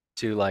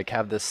to like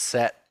have this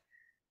set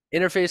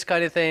interface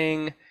kind of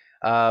thing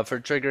for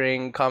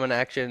triggering common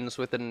actions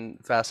within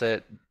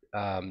facet.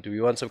 Do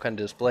we want some kind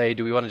of display?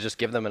 Do we want to just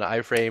give them an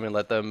iframe and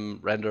let them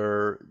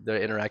render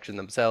the interaction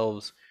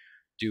themselves?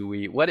 Do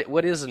we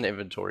what is an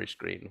inventory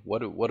screen?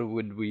 What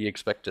would we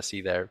expect to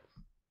see there?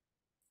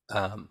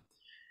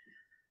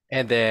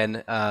 And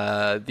then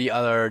the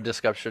other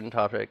discussion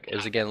topic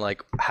is again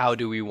like, how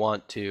do we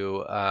want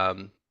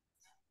to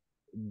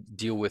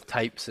deal with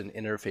types and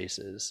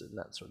interfaces and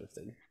that sort of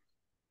thing?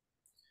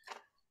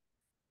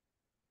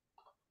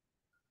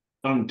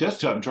 On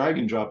desktop, drag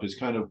and drop is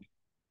kind of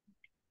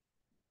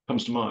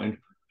comes to mind.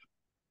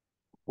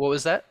 What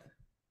was that?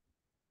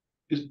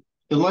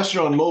 Unless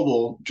you're on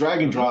mobile,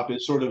 drag and drop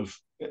is sort of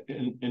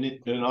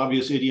an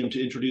obvious idiom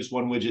to introduce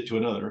one widget to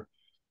another.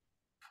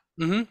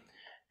 Mm-hmm.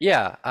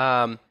 Yeah,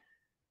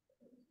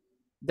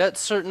 that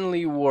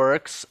certainly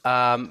works,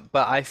 but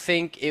I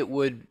think it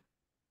would,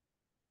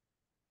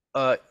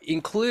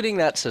 including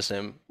that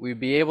system, we'd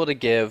be able to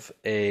give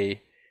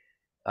a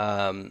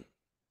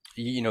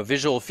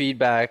visual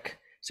feedback,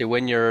 say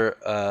when you're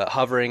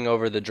hovering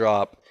over the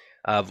drop,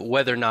 of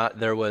whether or not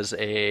there was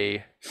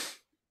a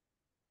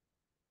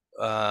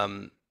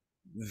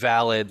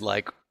valid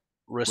like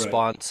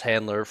response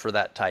handler for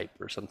that type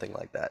or something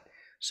like that.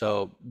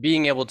 So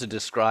being able to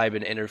describe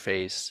an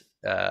interface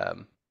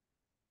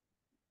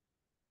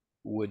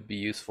would be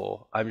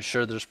useful. I'm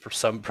sure there's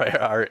some prior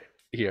art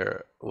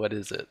here. What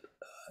is it?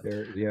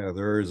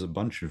 There is a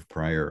bunch of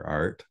prior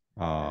art.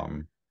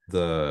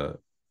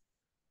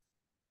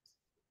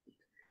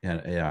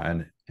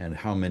 And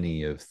how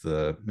many of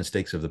the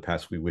mistakes of the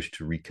past we wish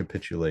to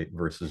recapitulate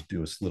versus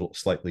do a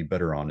slightly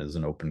better on is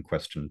an open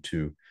question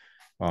too.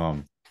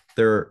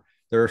 There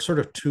are sort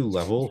of two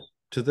levels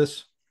to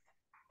this.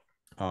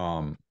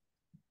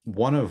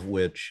 One of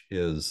which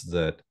is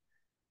that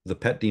the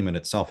pet daemon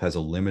itself has a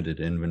limited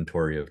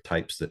inventory of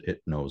types that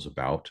it knows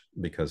about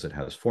because it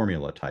has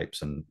formula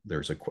types, and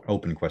there's an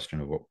open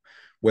question of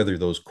whether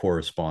those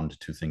correspond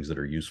to things that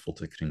are useful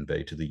to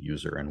convey to the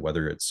user and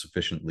whether it's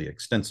sufficiently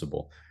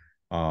extensible.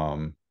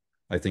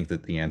 I think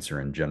that the answer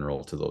in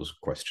general to those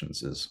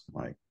questions is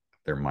like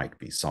there might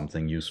be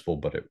something useful,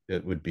 but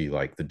it would be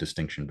like the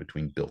distinction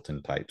between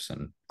built-in types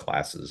and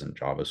classes in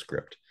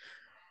JavaScript.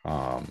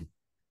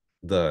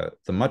 The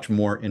much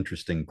more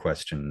interesting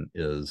question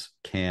is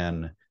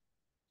can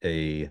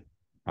an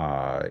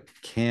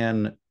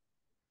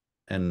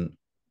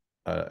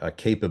a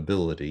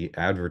capability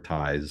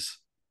advertise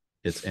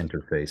its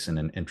interface in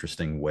an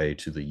interesting way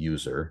to the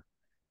user,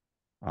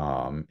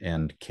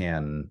 and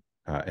can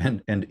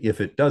and if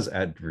it does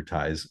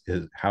advertise,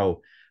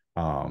 how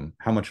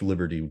much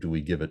liberty do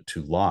we give it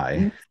to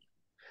lie?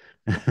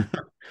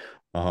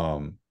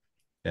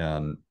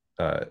 And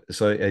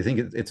so I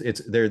think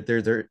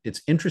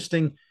it's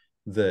interesting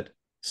that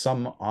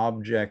some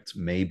objects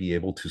may be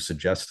able to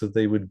suggest that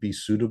they would be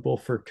suitable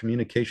for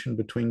communication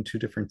between two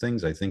different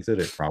things. I think that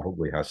it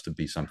probably has to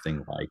be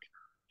something like,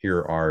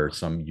 here are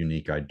some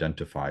unique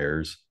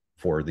identifiers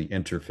for the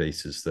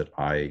interfaces that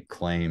I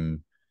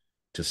claim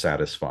to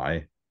satisfy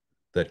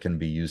that can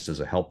be used as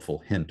a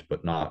helpful hint,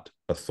 but not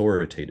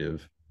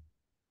authoritative,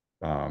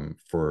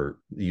 for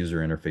the user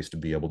interface to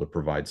be able to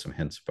provide some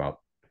hints about.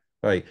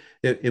 Right.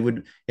 It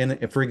would,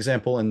 for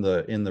example, in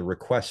the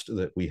request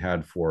that we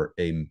had for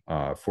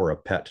a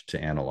pet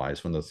to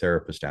analyze, when the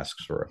therapist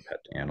asks for a pet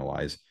to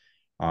analyze,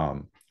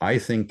 I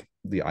think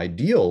the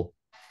ideal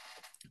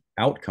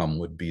outcome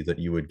would be that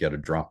you would get a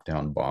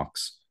drop-down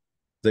box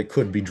that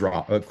could be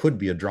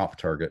a drop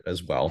target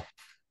as well,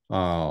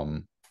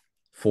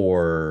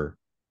 for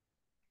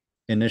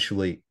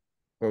initially.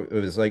 It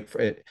was like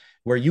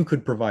where you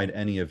could provide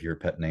any of your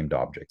pet named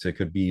objects. It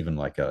could be even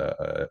like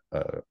a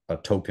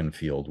token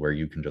field where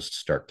you can just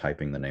start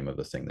typing the name of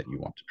the thing that you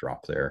want to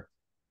drop there,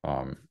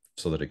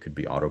 so that it could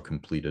be auto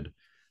completed.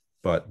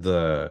 But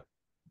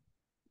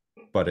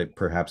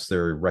perhaps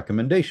there are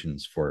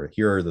recommendations for,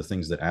 here are the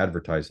things that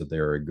advertise that they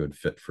are a good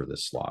fit for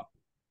this slot,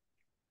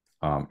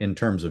 in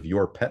terms of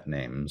your pet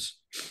names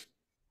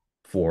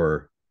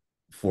for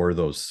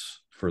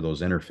those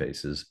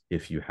interfaces,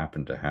 if you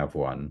happen to have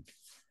one.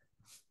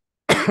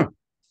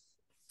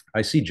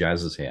 I see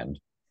Jazz's hand.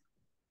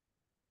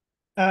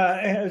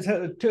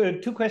 So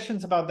two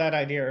questions about that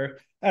idea,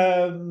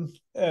 both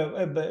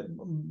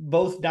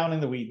down in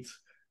the weeds.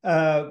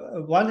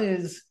 One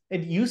is,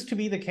 it used to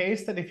be the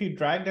case that if you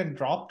dragged and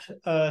dropped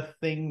a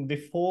thing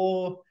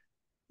before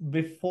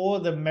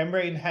the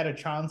membrane had a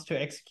chance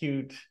to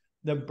execute,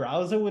 the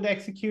browser would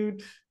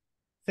execute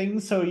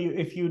things. So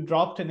if you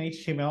dropped an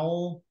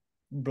HTML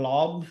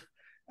blob,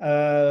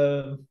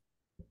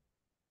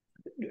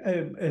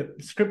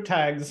 script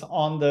tags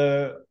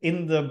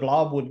in the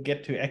blob would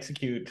get to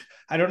execute.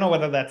 I don't know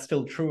whether that's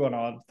still true or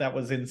not. That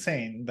was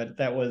insane, but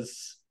that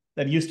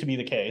used to be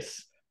the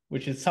case,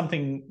 which is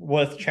something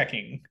worth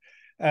checking.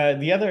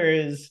 The other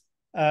is,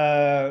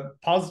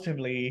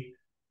 positively,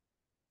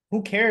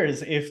 who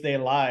cares if they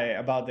lie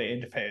about the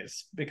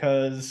interface?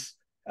 Because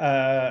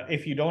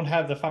if you don't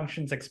have the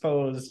functions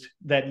exposed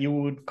that you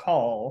would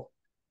call,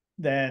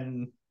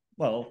 then,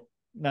 well,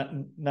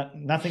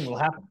 nothing will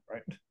happen,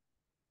 right?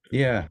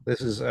 Yeah,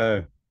 this is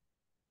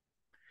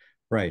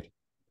right.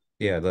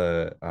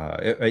 Yeah,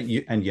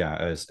 and yeah,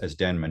 as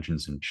Dan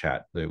mentions in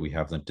chat, that we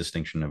have the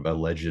distinction of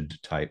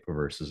alleged type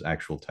versus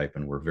actual type,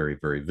 and we're very,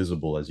 very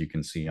visible, as you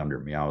can see under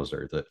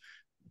Meowser, that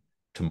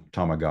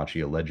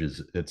Tamagotchi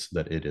alleges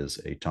that it is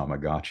a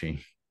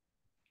Tamagotchi.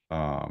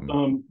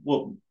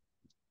 Well,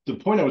 the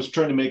point I was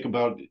trying to make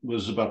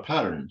was about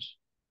patterns.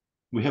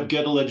 We have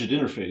get alleged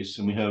interface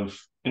and we have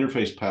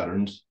interface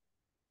patterns,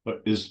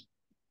 but is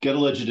get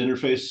alleged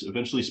interface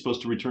eventually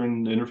supposed to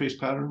return the interface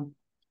pattern,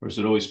 or is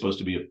it always supposed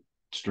to be a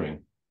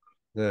string?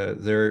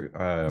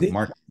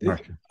 Mark,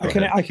 I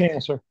can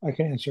answer.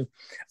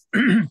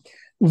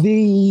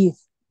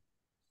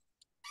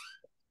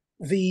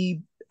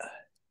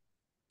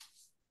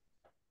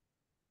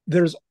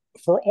 There's,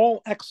 for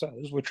all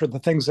exos, which are the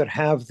things that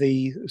have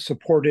the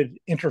supported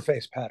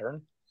interface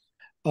pattern,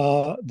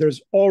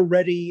 there's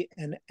already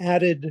an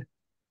added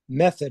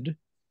method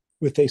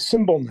with a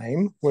symbol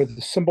name, where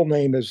the symbol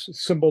name is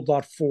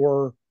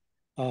symbol.for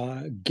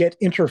get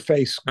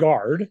interface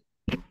guard,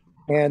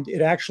 and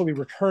it actually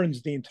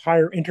returns the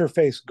entire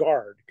interface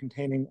guard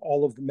containing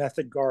all of the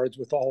method guards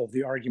with all of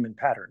the argument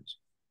patterns.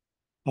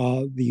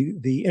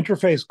 The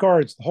interface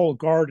guards, the whole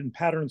guard and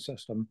pattern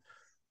system,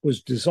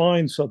 was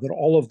designed so that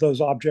all of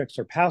those objects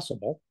are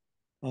passable.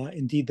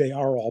 Indeed, they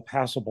are all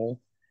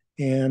passable,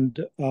 and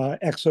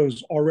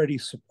exos already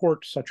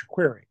support such a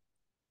query.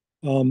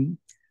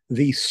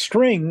 The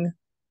string,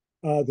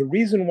 the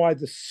reason why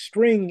the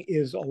string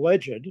is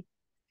alleged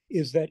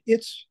is that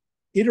it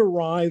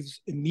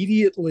arrives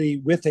immediately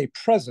with a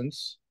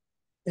presence,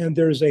 and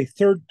there's a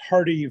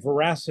third-party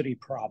veracity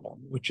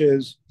problem, which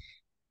is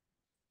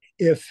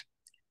if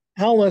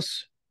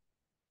Alice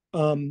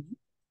on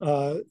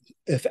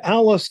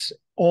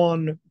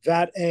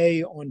that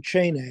A on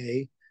chain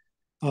A,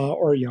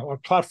 or on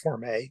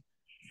platform A,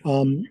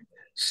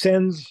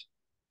 sends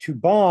to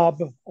Bob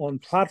on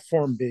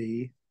platform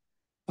B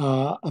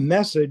a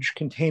message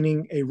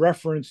containing a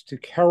reference to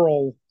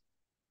Carol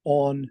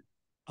on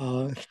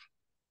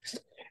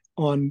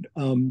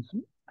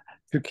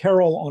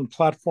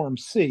platform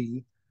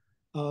C.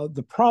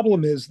 The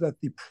problem is that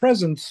the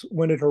presence,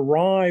 when it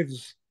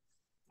arrives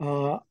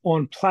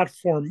on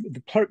platform,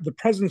 the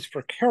presence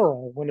for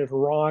Carol, when it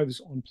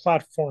arrives on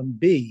platform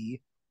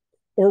B,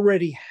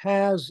 already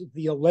has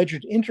the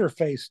alleged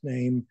interface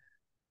name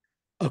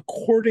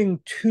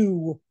according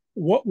to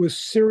what was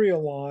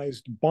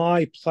serialized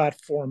by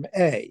platform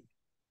A.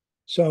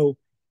 So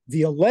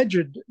the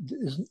alleged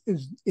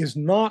is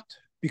not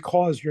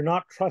because you're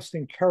not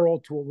trusting Carol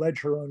to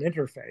allege her own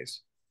interface.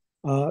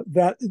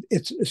 That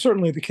it's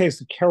certainly the case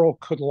that Carol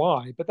could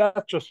lie, but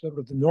that's just sort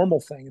of the normal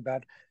thing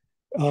about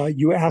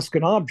you ask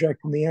an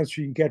object and the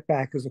answer you get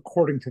back is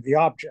according to the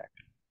object.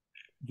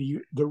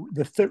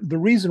 The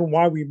reason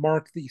why we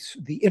mark the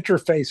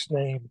interface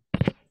name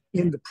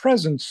in the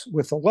presence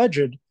with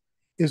alleged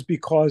is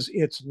because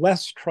it's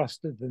less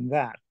trusted than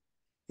that.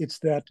 It's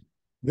that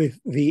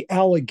the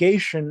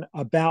allegation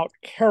about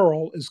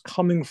Carol is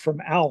coming from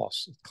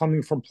Alice, it's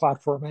coming from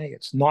platform A.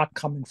 It's not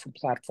coming from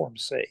platform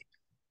C.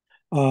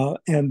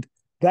 And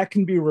that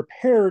can be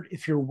repaired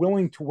if you're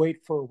willing to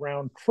wait for a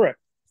round trip,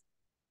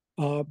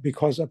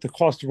 because at the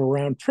cost of a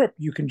round trip,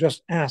 you can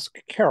just ask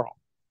Carol.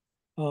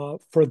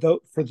 For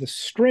the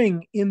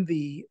string in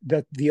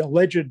that the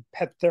alleged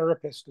pet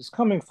therapist is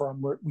coming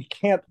from, where we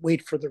can't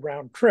wait for the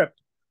round trip,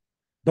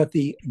 but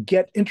the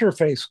get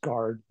interface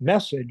guard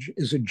message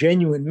is a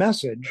genuine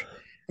message,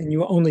 and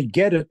you only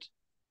get it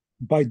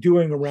by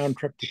doing a round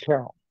trip to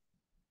Carol.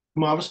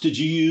 Mavis, did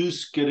you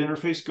use get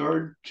interface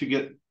guard to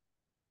get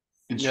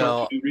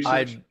No,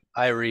 research?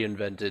 I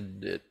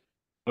reinvented it.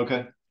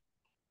 Okay.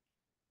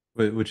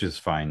 Which is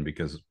fine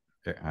because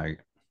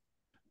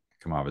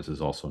Kamavis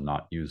is also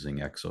not using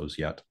exos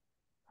yet.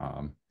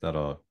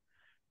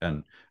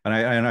 And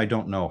I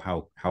don't know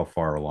how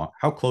far along,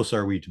 how close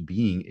are we to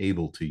being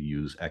able to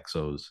use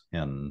exos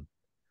in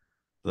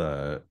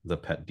the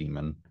pet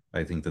daemon?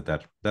 I think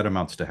that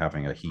amounts to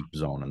having a heap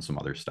zone and some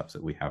other stuff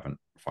that we haven't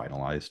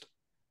finalized.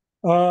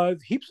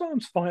 Heap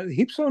zone's fine.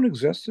 Heap zone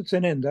exists. It's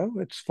in Endo.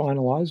 It's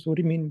finalized. What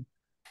do you mean?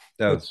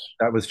 That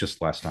was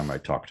just last time I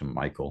talked to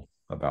Michael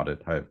about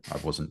it. I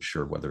wasn't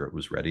sure whether it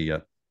was ready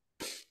yet.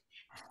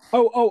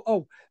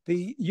 Oh!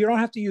 You don't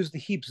have to use the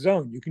heap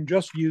zone. You can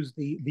just use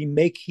the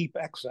make heap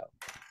exo.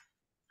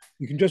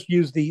 You can just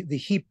use the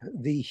heap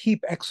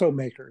exo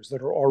makers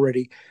that are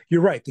already.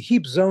 You're right. The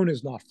heap zone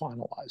is not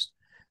finalized,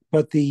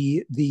 but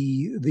the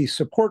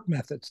support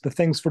methods, the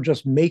things for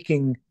just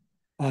making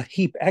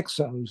heap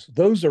exos,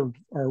 those are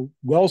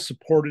well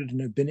supported and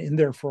have been in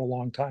there for a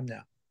long time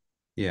now.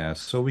 Yeah,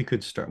 so we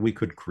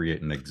could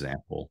create an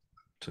example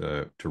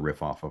to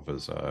riff off of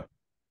as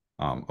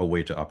a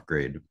way to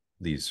upgrade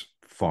these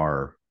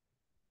far.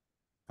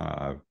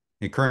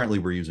 Currently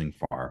we're using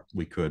far.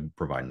 We could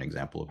provide an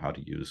example of how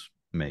to use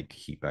make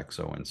heap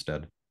exo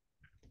instead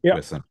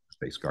with a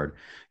space guard.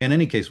 In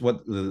any case,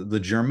 what the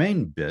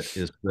germane bit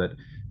is that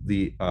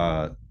the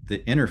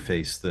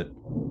interface that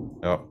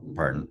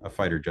pardon, a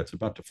fighter jet's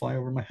about to fly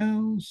over my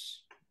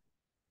house.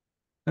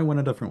 I went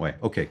a different way.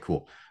 Okay,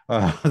 cool.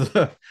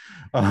 The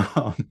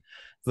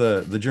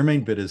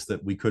germane bit is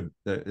that we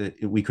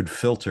could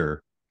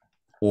filter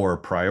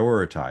or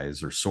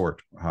prioritize or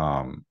sort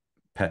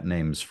pet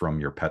names from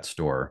your pet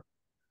store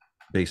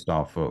based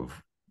off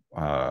of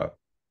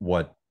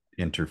what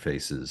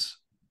interfaces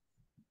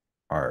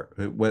are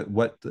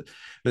what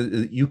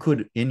you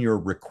could, in your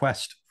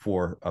request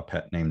for a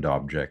pet named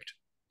object,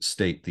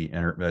 state the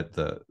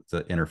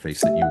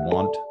interface that you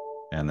want,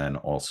 and then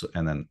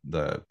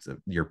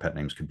your pet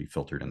names could be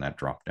filtered in that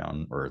drop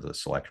down or the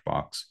select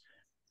box.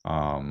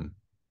 I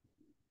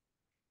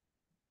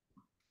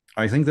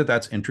think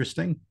that's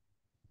interesting.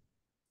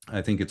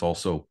 I think it's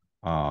also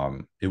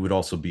it would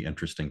also be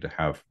interesting to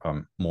have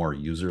more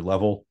user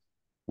level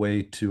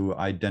way to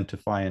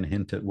identify and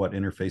hint at what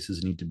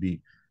interfaces need to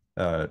be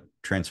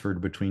transferred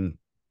between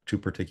two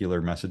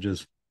particular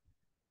messages.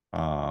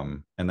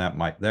 And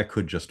that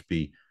could just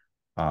be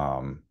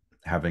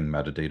having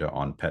metadata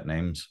on pet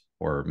names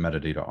or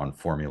metadata on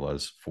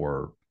formulas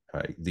for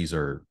these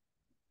are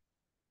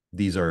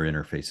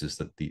interfaces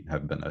that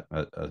have been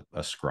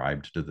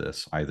ascribed to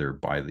this either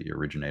by the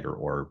originator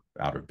or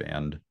out of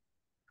band.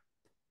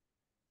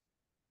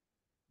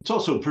 It's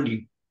also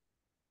pretty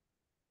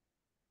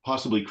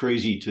possibly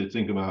crazy to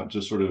think about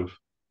just sort of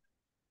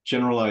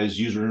generalized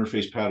user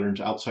interface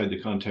patterns outside the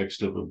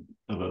context of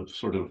a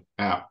sort of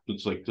app.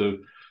 It's like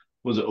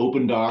was it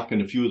OpenDoc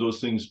and a few of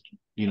those things,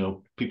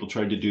 people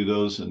tried to do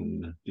those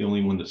and the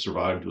only one that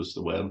survived was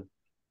the web.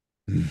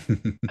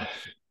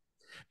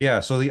 Yeah,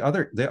 so the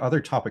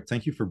other topic,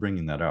 thank you for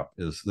bringing that up,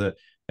 is that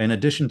in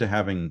addition to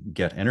having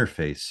get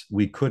interface,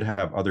 we could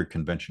have other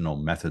conventional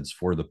methods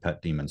for the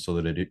pet daemon so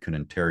that it can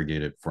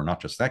interrogate it for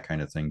not just that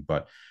kind of thing,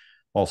 but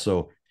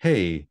also,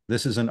 hey,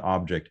 this is an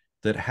object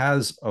that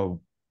has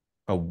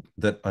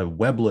that a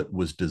weblet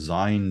was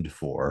designed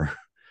for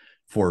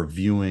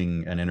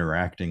viewing and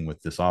interacting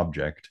with this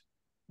object.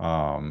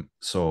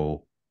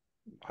 So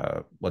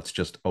let's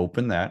just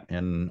open that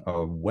in a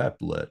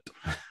weblet,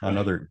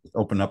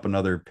 open up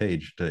another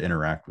page to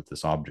interact with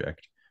this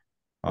object.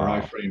 Or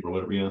iframe or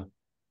whatever, yeah.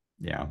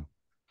 Yeah.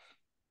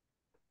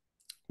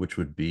 Which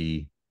would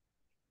be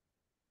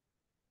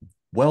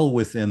well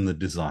within the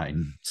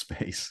design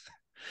space.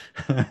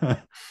 I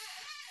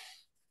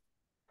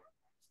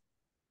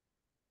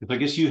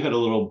guess you had a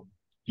little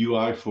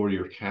UI for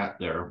your cat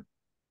there.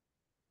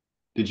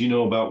 Did you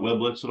know about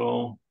weblets at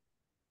all,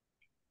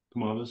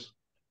 Kamavis?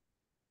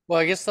 Well,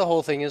 I guess the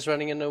whole thing is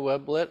running in a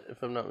weblet,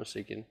 if I'm not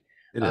mistaken.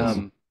 It is.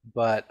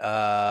 But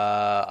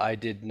I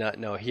did not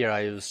know. Here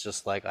I was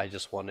just like, I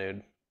just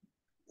wanted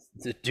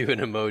to do an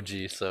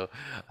emoji, so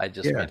I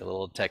just made a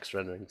little text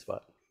rendering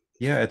spot.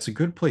 Yeah, it's a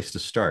good place to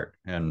start.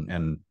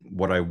 And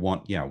what I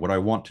want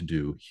to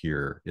do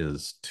here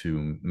is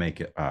to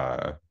make it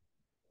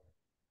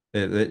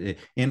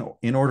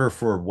in order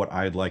for what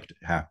I'd like to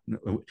have,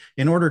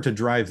 in order to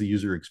drive the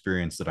user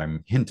experience that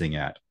I'm hinting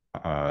at,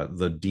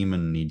 the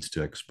daemon needs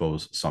to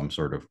expose some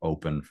sort of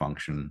open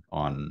function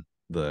on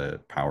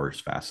the powers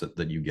facet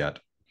that you get,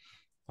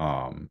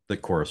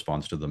 that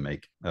corresponds to the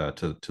make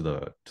to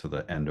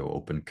the endo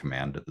open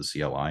command at the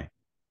CLI.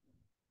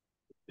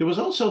 There was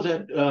also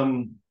that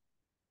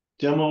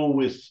demo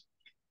with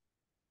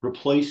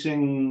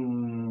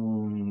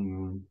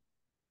replacing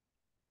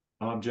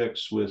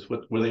objects with,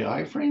 what were they,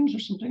 iframes or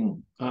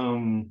something?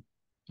 Am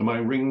I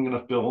ringing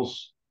enough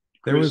bells,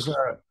 Chris?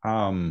 There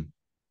was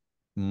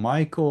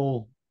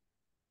Michael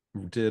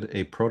did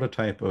a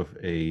prototype of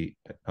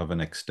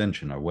an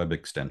extension, a web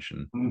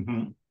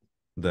extension,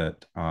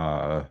 that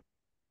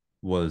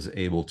was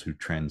able to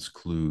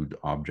transclude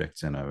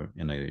objects in a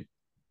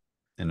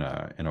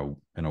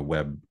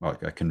web,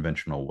 like a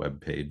conventional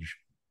web page,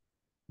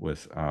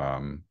 with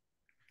and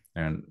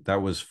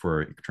that was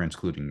for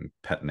transcluding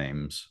pet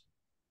names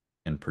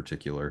in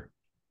particular.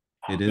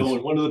 It is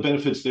one of the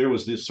benefits there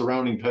was the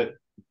surrounding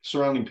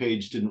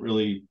page didn't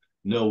really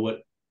know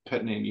what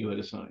pet name you had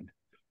assigned.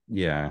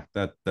 Yeah,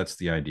 that's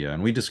the idea,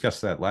 and we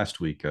discussed that last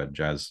week.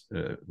 Jazz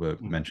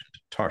mentioned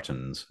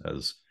tartans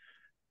as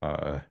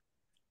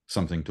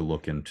something to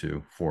look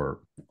into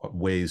for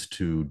ways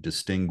to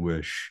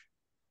distinguish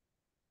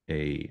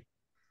a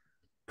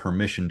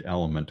permissioned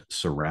element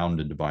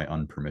surrounded by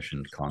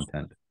unpermissioned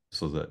content,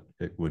 so that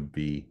it would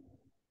be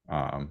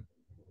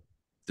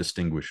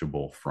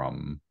distinguishable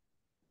from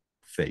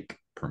fake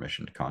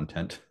permissioned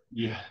content.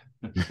 Yeah,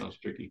 that sounds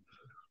tricky.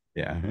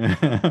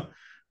 Yeah.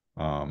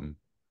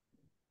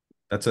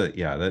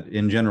 That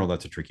in general,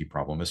 that's a tricky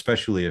problem,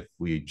 especially if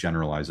we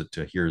generalize it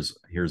to here's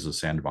a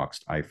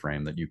sandboxed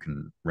iframe that you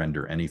can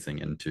render anything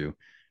into.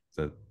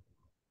 The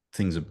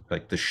things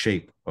like the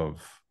shape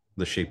of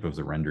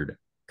the rendered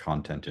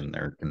content in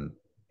there can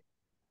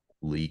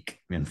leak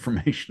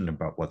information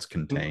about what's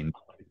contained.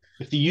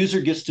 If the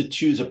user gets to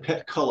choose a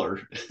pet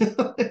color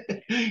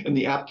and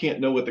the app can't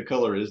know what the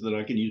color is, then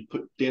I can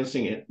put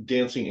dancing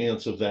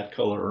ants of that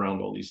color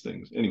around all these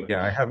things. Anyway.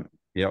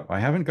 Yeah, I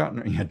haven't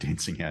gotten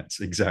dancing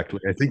ants exactly.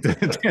 I think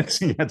that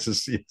dancing ants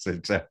is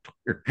exactly.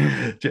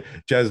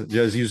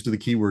 Jazz used the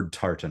keyword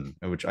tartan,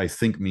 which I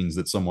think means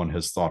that someone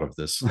has thought of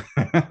this.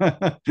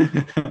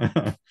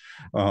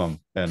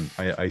 And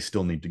I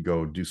still need to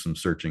go do some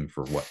searching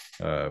for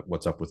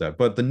what's up with that.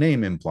 But the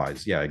name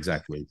implies, yeah,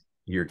 exactly.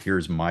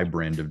 Here's my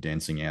brand of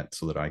dancing ant,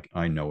 so that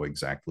I know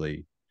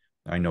exactly.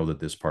 I know that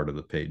this part of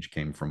the page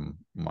came from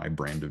my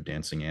brand of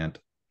dancing ant.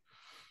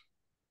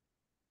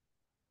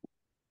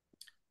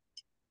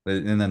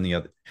 And then the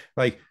other,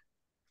 like,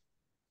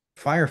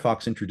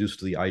 Firefox introduced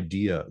the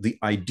idea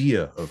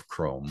of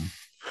Chrome,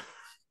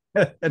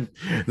 and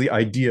the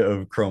idea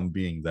of Chrome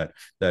being that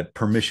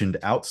permissioned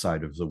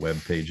outside of the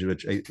web page,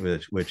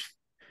 which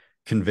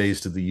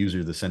conveys to the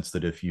user the sense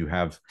that if you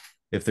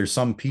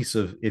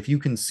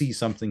can see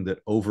something that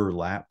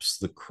overlaps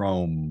the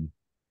Chrome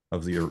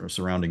of the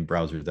surrounding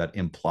browser, that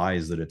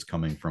implies that it's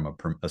coming from a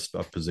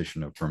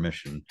position of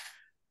permission.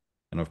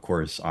 And of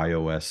course,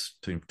 iOS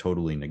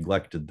totally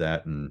neglected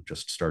that and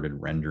just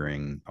started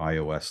rendering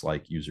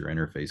iOS-like user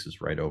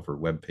interfaces right over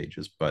web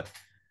pages, but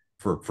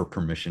for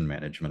permission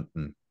management.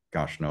 And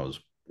gosh knows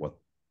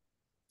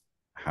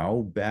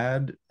how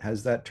bad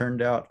has that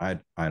turned out? I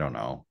don't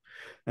know.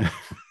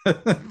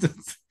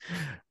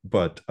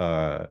 But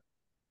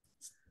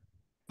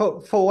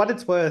for what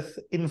it's worth,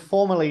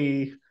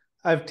 informally,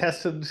 I've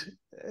tested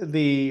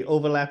the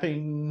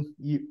overlapping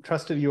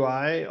trusted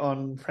UI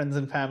on friends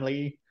and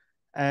family,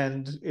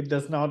 and it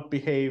does not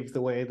behave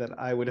the way that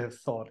I would have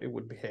thought it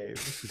would behave.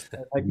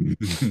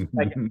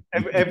 like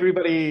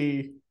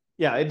everybody,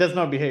 yeah, it does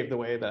not behave the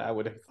way that I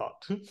would have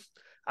thought.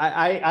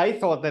 I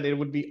thought that it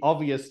would be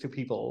obvious to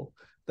people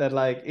that,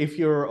 like, if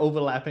you're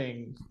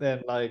overlapping,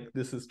 then like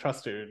this is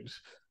trusted.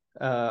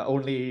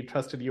 Only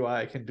trusted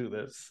UI can do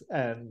this,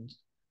 and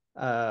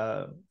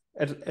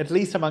at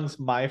least amongst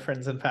my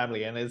friends and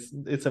family, and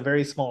it's a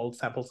very small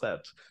sample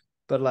set,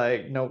 but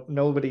like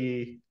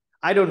nobody.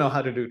 I don't know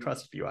how to do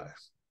trusted UI.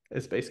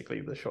 Is basically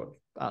the short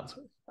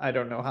answer. I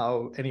don't know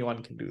how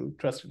anyone can do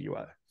trusted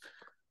UI.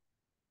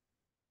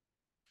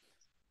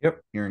 Yep,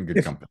 you're in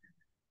good company.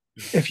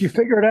 If you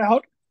figure it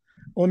out,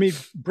 let me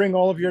bring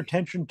all of your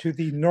attention to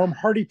the Norm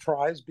Hardy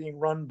Prize being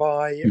run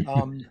by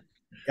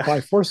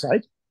by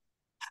Foresight.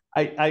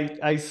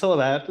 I saw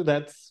that.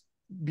 That's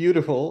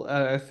beautiful.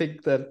 I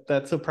think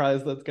that's a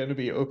prize that's going to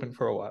be open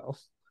for a while.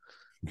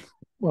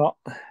 Well,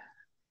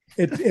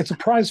 it's a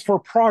prize for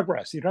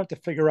progress. You don't have to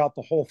figure out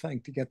the whole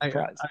thing to get the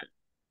prize.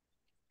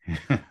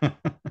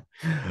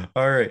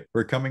 All right,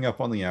 we're coming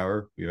up on the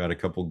hour. We've had a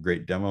couple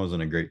great demos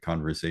and a great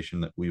conversation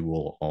that we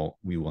will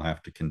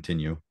have to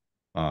continue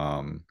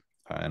in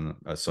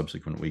a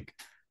subsequent week.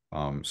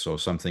 So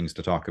some things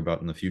to talk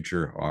about in the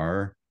future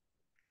are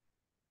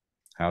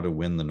how to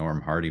win the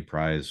Norm Hardy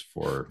Prize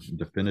for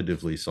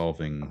definitively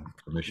solving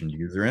permissioned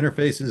user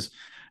interfaces.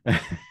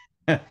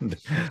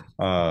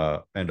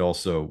 And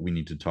also we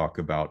need to talk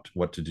about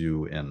what to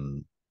do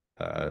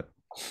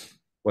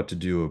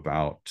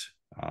about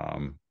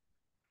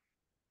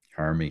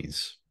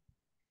Hermes.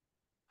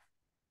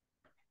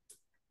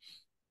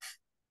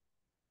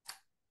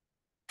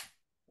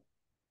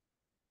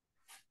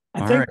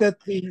 I think that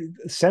the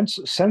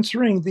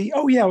censoring the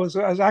I was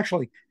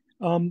actually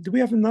do we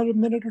have another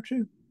minute or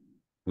two?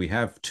 We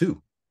have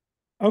two.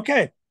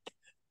 Okay.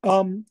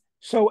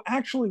 So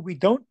actually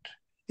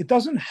it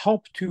doesn't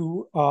help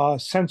to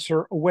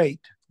censor await.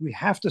 We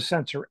have to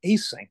censor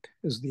async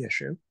is the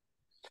issue.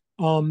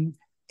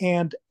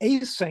 And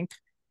async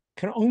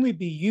can only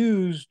be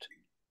used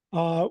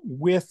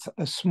with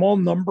a small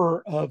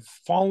number of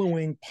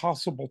following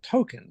possible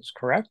tokens,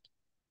 correct?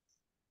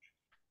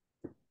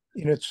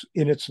 In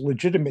its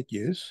legitimate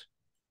use.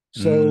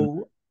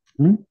 So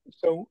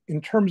so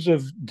in terms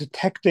of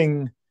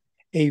detecting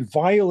a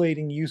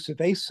violating use of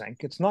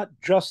async, it's not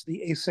just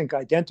the async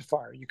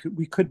identifier.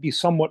 We could be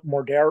somewhat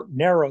more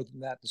narrow than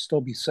that and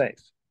still be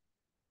safe.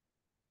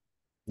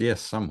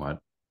 Yes, somewhat.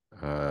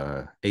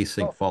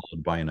 Async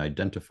followed by an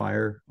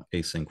identifier,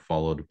 async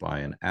followed by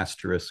an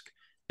asterisk,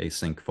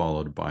 async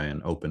followed by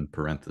an open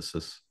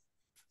parenthesis.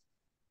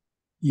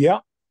 Yeah.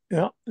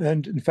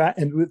 And in fact,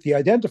 and with the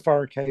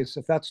identifier case,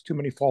 if that's too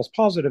many false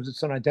positives,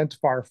 it's an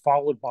identifier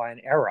followed by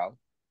an arrow.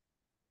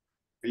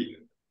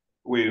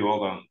 Wait,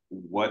 hold on.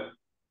 What?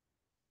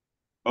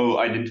 Oh,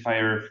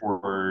 identifier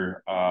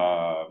for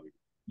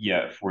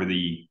for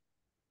the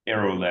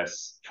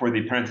arrow-less, for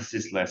the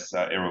parenthesis-less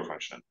arrow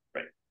function,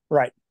 right?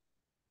 Right.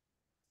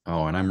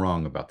 Oh, and I'm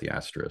wrong about the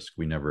asterisk.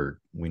 We never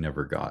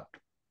got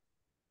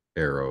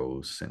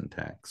arrow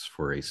syntax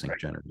for async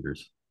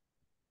generators.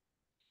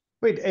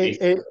 Wait,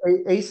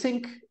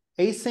 async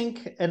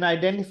an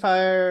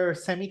identifier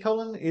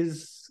semicolon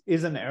is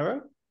an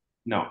error?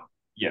 No.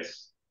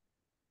 Yes.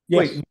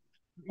 Wait.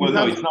 Well,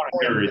 no, it's not an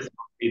error.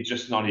 It's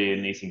just not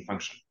an async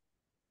function.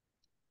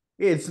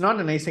 It's not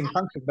an async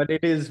function, but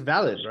it is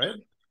valid, right?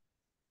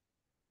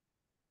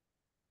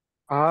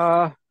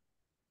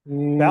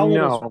 Valid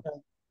no.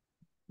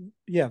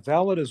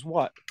 Valid is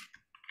what?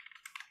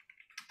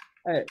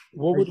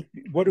 What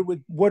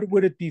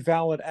would it be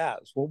valid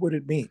as? What would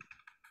it mean?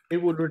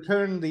 It would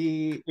return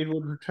the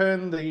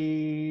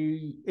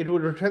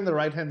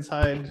right hand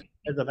side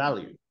as a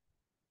value.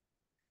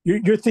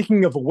 You're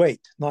thinking of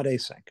await, not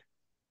async.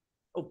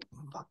 Oh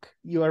fuck!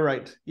 You are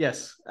right.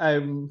 Yes,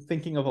 I'm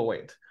thinking of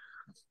await.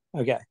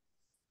 Okay.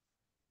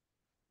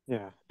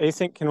 Yeah,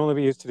 async can only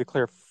be used to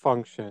declare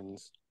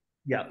functions.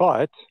 Yeah,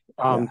 but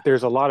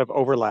there's a lot of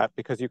overlap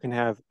because you can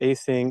have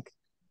async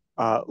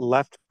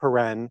left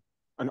paren,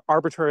 an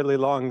arbitrarily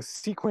long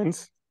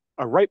sequence,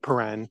 a right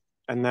paren,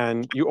 and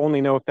then you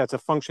only know if that's a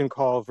function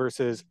call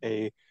versus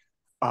a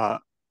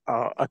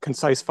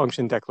concise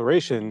function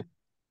declaration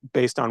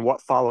based on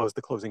what follows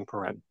the closing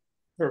paren.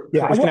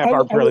 Yeah, which can have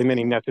arbitrarily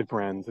many nested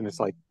parens, and it's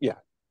like, yeah.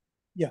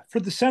 For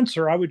the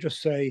censor, I would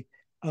just say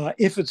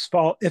if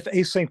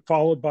async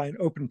followed by an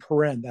open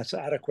paren, that's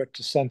adequate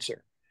to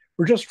censor.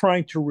 We're just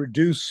trying to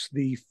reduce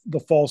the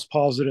false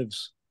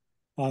positives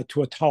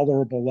to a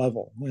tolerable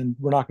level, and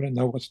we're not going to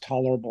know what's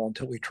tolerable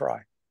until we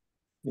try.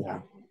 Yeah.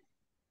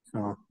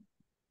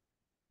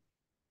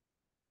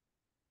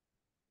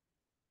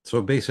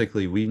 So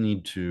basically, we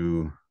need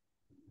to.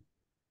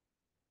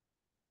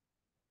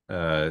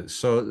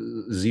 So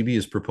ZB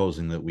is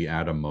proposing that we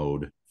add a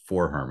mode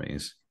for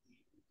Hermes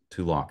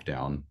to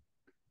lockdown,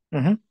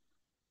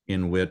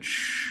 in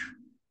which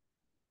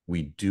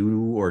we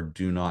do or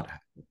do not.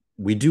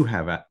 We do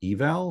have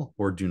eval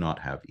or do not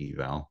have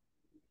eval.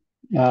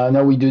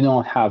 No, we do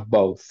not have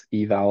both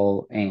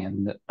eval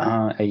and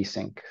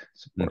async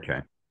support.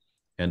 Okay,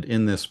 and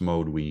in this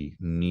mode, we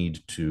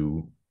need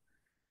to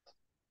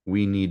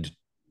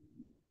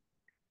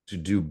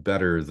do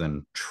better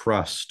than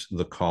trust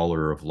the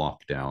caller of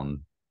lockdown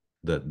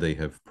that they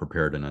have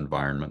prepared an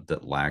environment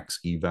that lacks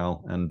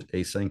eval and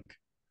async.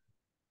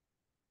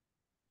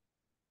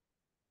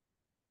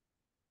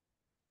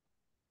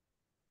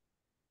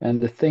 And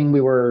the thing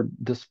we were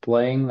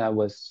displaying that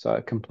was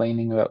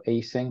complaining about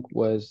async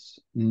was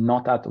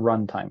not at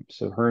runtime.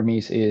 So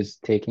Hermes is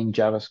taking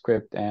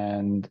JavaScript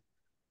and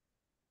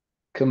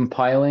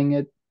compiling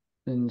it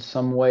in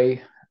some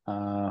way,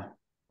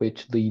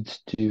 which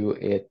leads to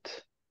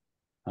it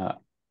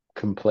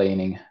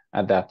complaining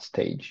at that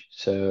stage.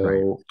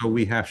 So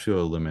we have to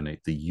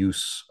eliminate the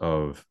use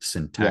of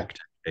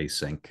syntactic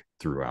async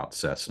throughout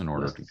sets in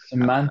order to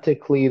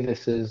semantically,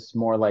 this is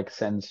more like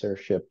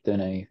censorship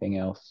than anything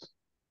else.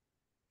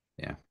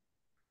 Yeah.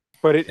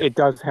 But it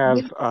does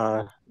have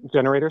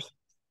generators?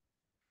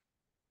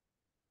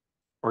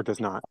 Or does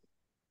not?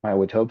 I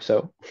would hope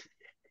so.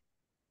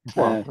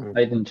 Well,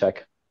 I didn't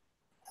check.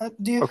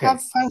 Do you Okay.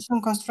 have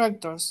function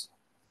constructors?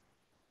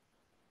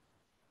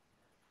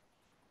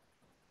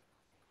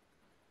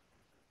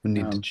 We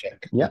need to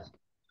check. Yeah.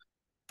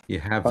 You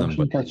have Function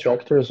them, but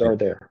constructors are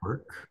there.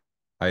 work.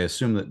 I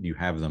assume that you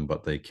have them,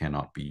 but they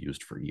cannot be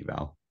used for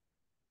eval.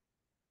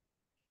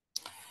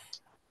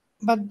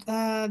 But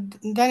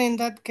then in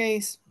that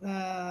case,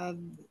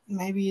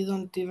 maybe you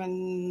don't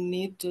even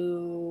need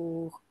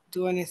to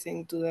do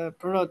anything to the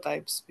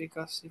prototypes,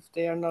 because if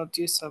they are not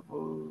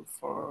usable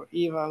for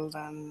eval,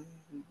 then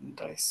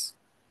there's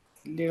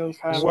little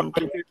harm Well, in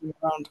keeping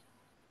around.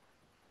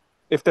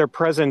 if they're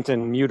present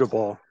and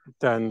mutable,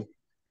 then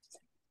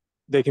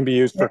they can be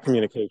used for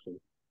communication.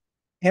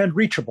 And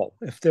reachable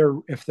if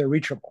they're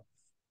reachable.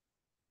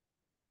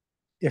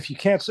 If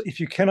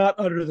you cannot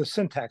utter the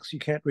syntax, you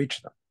can't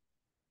reach them.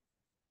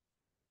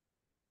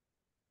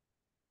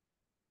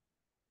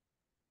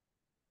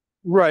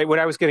 Right. What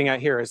I was getting at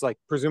here is, like,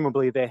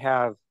 presumably they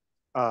have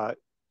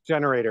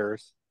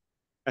generators,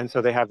 and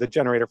so they have the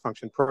generator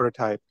function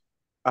prototype.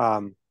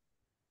 I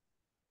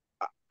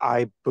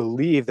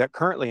believe that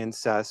currently in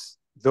SES,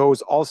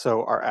 those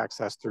also are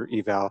accessed through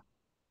eval,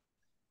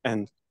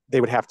 and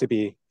they would have to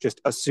be just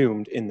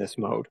assumed in this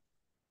mode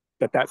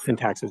that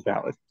syntax is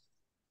valid.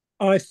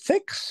 I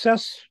think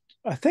SES.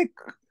 I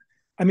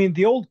mean,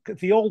 the old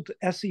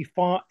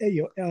SE5,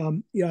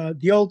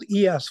 the old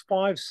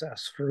ES5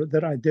 SES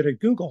that I did at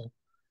Google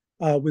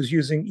was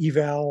using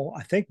eval.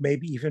 I think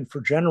maybe even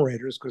for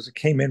generators, because it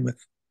came in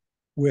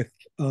with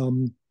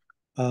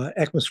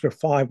ECMAScript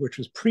 5, which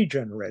is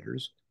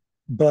pre-generators.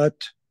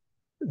 But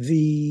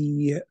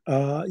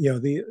our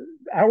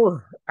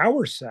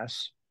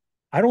SES,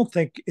 I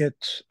think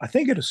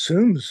it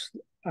assumes.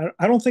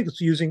 I don't think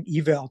it's using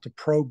eval to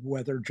probe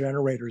whether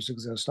generators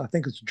exist. I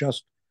think it's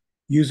just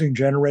using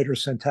generator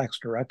syntax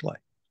directly.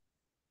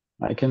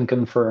 I can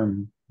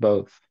confirm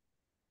both.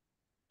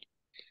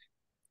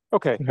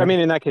 Okay. I mean,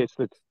 in that case,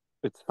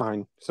 it's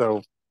fine.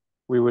 So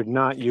we would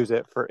not use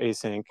it for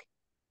async,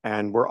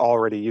 and we're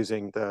already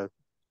using the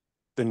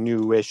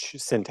newish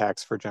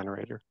syntax for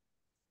generator.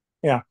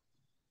 Yeah.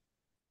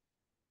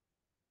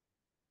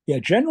 Yeah,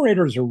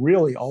 generators are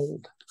really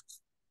old.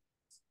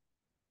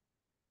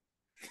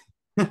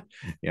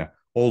 Yeah,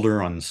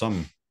 older on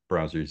some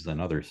browsers than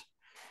others.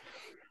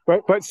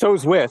 But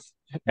so's with.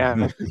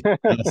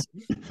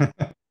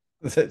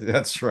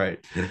 That's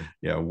right.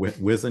 Yeah,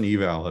 with and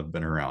eval have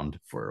been around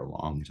for a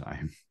long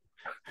time.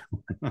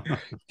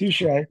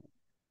 Touche.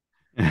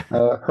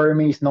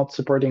 Hermes not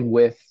supporting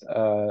with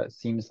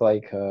seems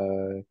like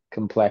a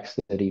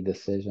complexity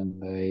decision.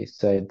 They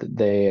said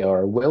they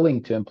are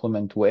willing to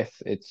implement with.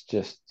 It's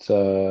just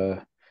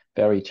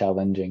very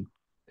challenging.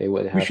 They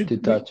would have to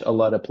touch a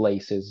lot of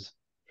places.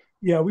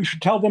 Yeah, we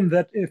should tell them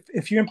that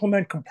if you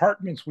implement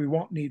compartments, we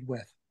won't need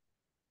with.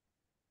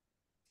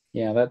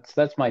 Yeah,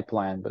 that's my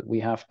plan, but we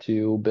have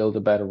to build a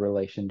better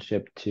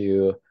relationship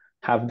to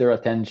have their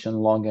attention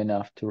long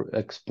enough to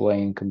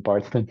explain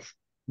compartments.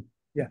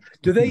 Yeah.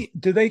 Do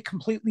they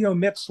completely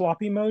omit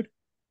sloppy mode?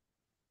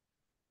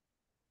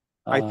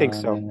 I think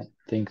so. I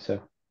think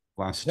so.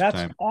 That's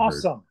time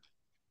awesome.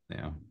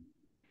 Yeah.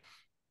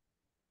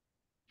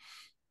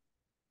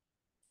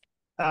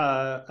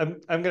 I'm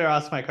going to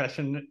ask my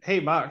question. Hey,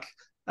 Mark,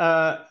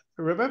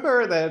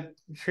 remember that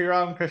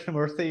Sriram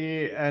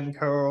Krishnamurthy and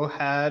co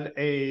had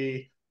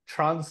a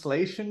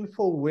translation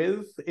for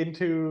with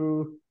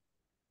into...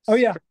 Oh,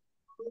 yeah.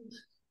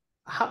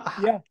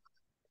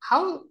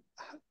 How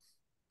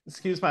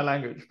excuse my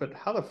language, but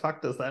how the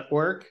fuck does that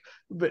work?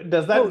 But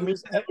does that mean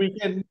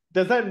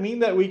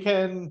that we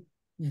can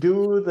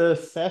do the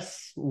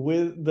SES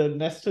with the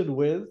nested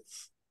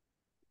widths?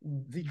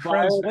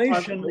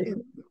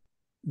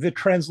 The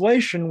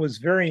translation was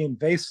very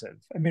invasive.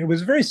 I mean, it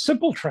was a very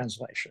simple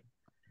translation,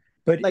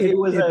 but it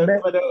was a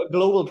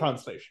global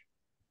translation.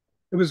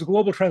 It was a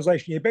global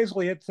translation. You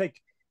basically had to take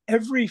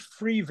every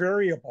free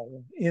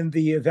variable in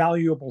the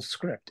evaluable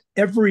script,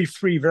 every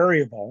free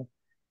variable,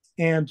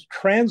 and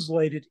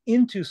translate it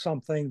into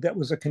something that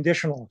was a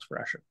conditional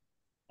expression.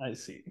 I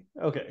see.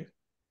 Okay.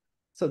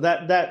 So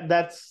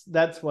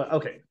that's what.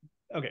 Okay.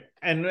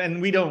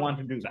 And we don't want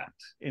to do that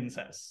in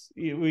SES.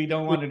 We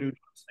don't want to do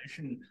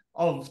translation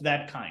of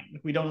that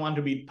kind. We don't want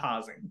to be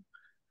parsing.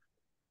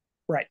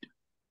 Right.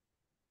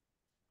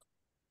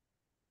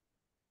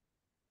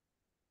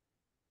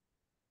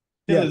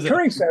 Yeah,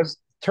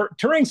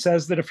 Turing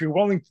says that if you're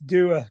willing to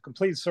do a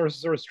complete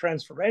source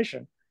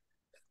transformation,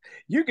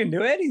 you can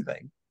do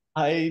anything.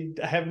 I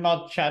have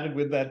not chatted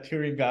with that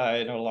Turing guy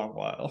in a long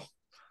while.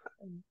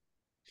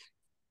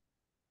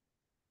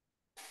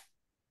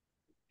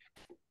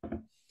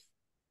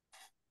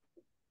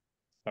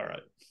 All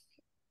right.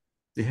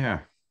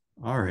 Yeah.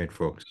 All right,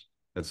 folks.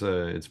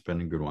 It's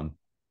been a good one.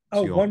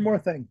 One more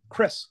thing,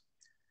 Chris.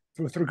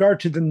 With regard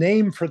to the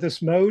name for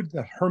this mode,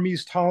 the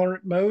Hermes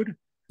tolerant mode,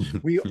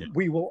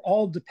 we will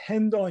all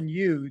depend on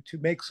you to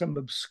make some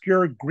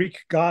obscure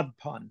Greek god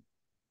pun.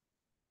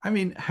 I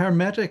mean,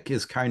 hermetic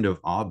is kind of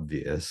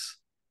obvious.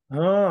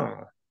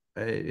 Oh.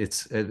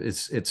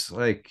 It's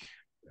like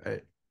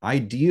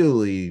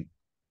ideally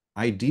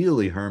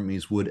ideally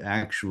Hermes would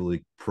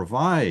actually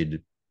provide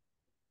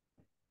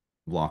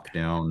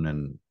lockdown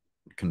and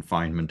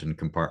confinement and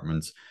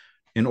compartments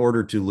in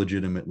order to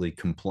legitimately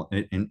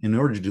in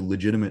order to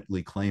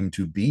legitimately claim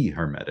to be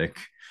hermetic.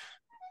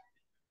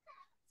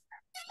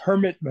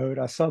 Hermit mode.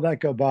 I saw that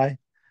go by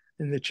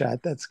in the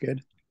chat. That's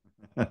good.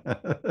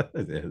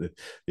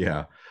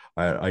 Yeah,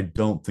 I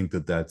don't think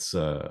that that's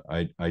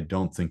I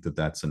don't think that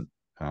that's an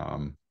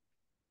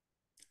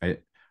I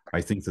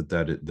think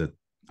that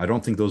I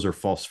don't think those are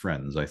false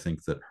friends. I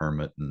think that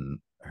Hermit and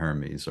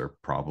Hermes are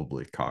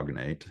probably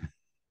cognate.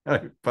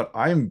 But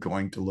I'm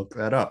going to look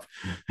that up.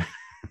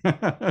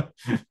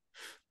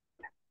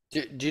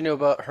 Do you know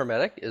about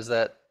hermetic? Is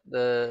that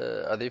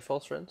are they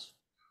false friends?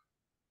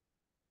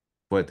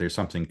 What, there's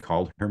something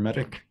called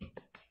hermetic?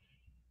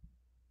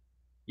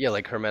 Yeah,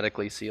 like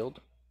hermetically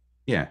sealed.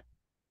 Yeah.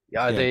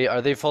 Yeah,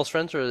 are they false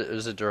friends, or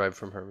is it derived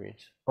from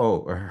Hermes?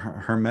 Oh,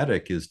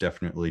 hermetic is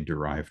definitely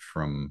derived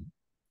from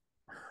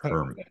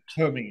hermit.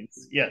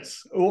 Hermes,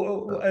 yes.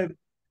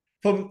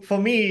 For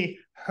me,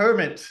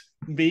 hermit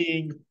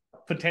being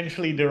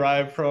potentially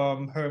derived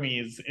from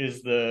Hermes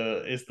is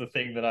the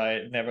thing that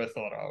I never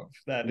thought of.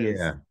 That is,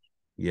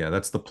 Yeah,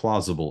 that's the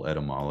plausible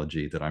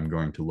etymology that I'm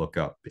going to look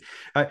up.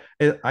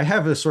 I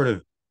have a sort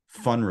of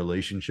fun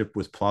relationship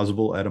with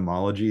plausible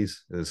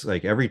etymologies. It's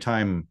like every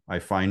time I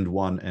find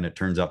one and it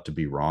turns out to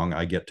be wrong,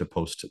 I get to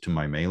post to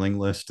my mailing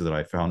list that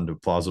I found a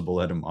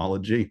plausible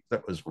etymology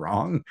that was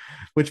wrong,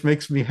 which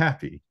makes me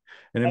happy.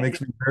 And it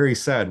makes me very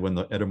sad when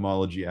the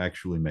etymology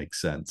actually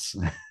makes sense.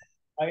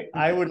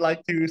 I would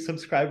like to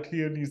subscribe to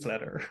your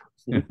newsletter.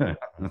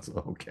 That's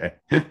okay.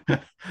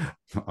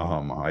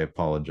 I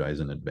apologize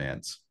in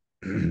advance.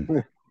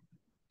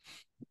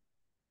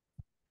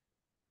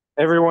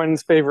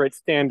 Everyone's favorite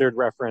standard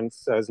reference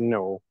says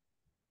no.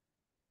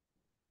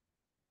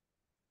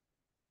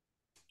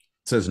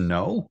 It says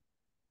no?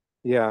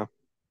 Yeah.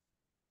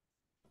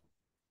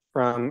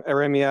 From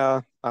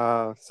Eremia,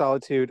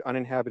 solitude,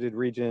 uninhabited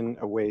region,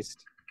 a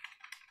waste.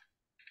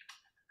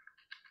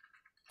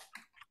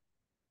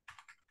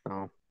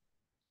 Oh.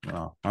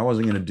 Well, I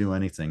wasn't going to do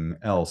anything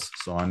else,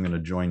 so I'm going to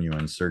join you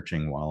in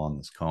searching while on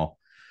this call.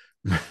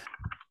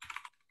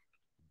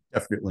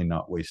 Definitely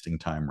not wasting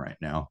time right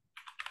now.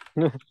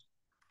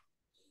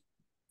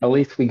 At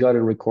least we got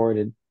it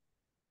recorded.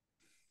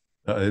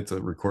 It's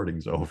a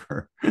recording's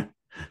over.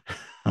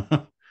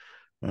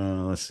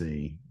 Let's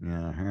see.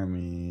 Yeah,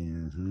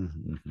 Hermes.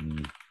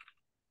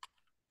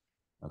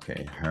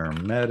 Okay,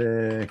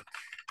 hermetic.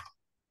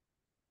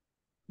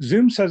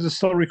 Zoom says it's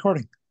still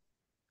recording.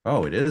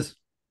 Oh, it is.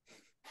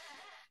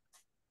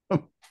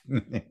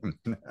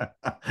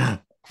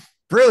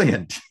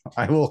 Brilliant.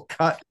 I will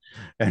cut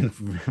and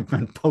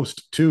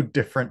post 2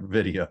 different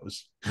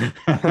videos.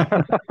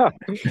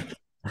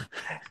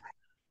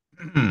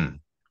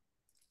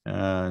 You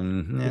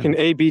can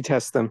A/B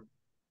test them.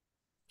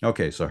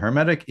 Okay, so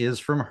hermetic is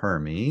from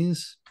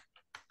Hermes.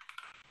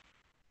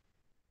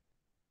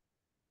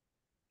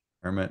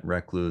 Hermit,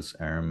 recluse,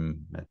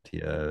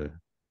 Arametia,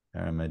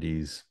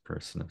 Aramedes,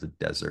 person of the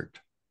desert.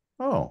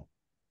 Oh,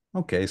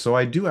 okay. So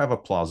I do have a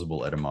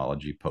plausible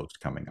etymology post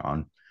coming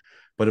on,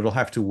 but it'll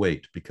have to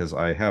wait because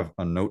I have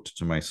a note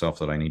to myself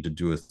that I need to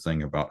do a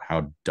thing about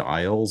how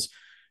dials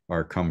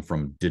are come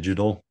from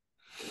digital.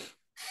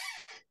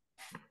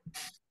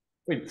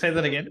 Wait, say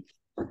that again.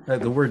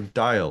 The word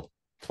dial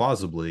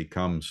plausibly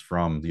comes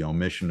from the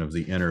omission of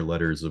the inner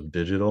letters of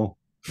digital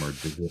or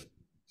digit.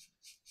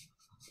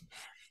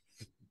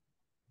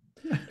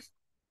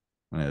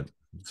 It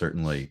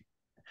certainly,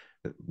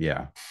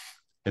 yeah.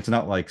 It's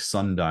not like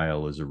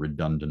sundial is a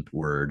redundant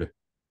word.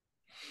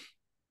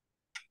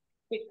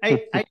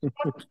 I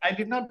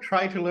did not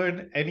try to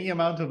learn any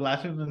amount of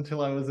Latin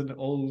until I was an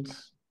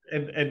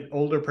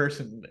older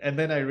person, and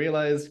then I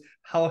realized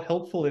how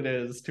helpful it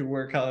is to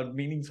work out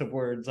meanings of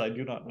words I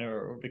do not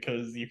know,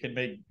 because you can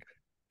make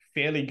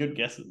fairly good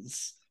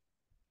guesses.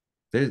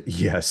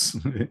 Yes,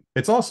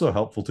 it's also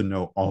helpful to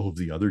know all of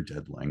the other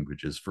dead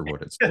languages for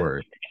what it's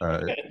worth.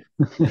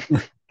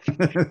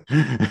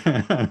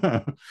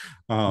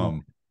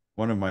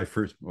 One of my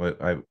first,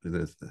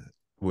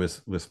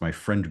 with my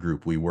friend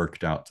group, we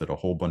worked out that a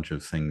whole bunch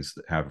of things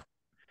that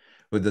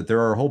there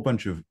are a whole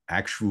bunch of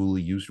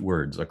actually used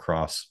words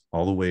across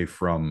all the way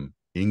from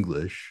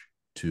English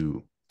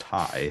to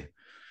Thai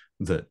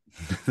that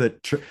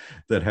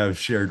have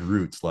shared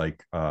roots,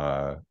 like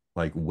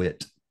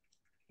wit.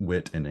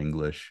 Wit in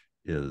English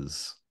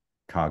is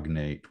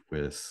cognate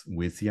with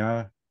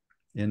Vidya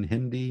in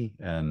Hindi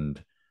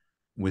and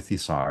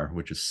Withisar,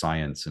 which is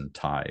science in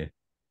Thai.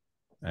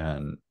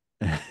 And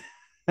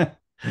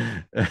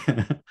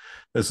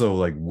so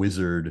like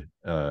wizard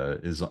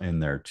is in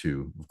there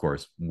too. Of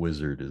course,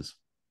 wizard is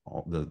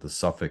the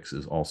suffix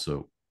is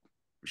also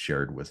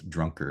shared with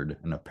drunkard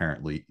and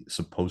apparently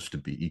supposed to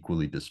be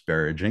equally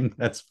disparaging.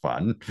 That's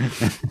fun.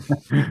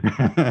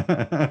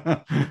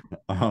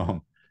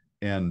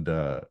 And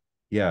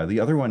yeah,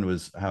 the other one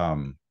was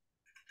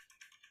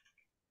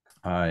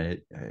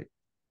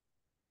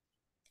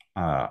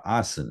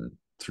asan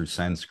through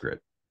Sanskrit.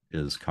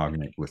 is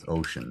cognate with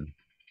ocean.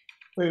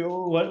 Wait,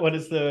 what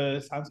is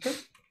the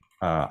Sanskrit?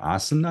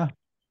 Asana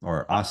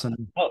or asana.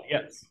 Oh,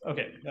 yes.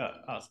 Okay.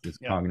 Asana. Is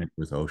Yeah. cognate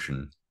with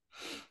ocean.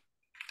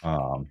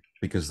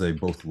 Because they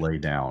both lay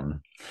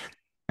down.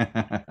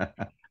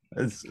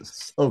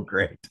 It's so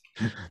great.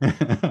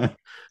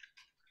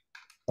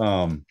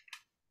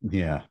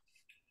 Yeah.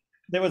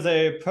 There was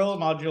a Perl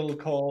module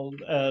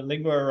called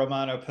Lingua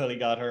Romana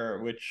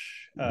Perligator,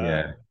 which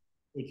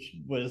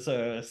was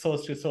a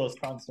source-to-source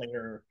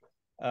translator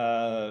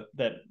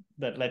that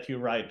let you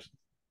write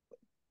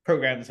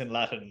programs in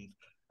Latin.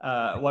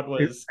 I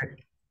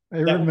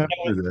remember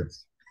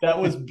this. That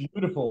was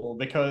beautiful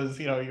because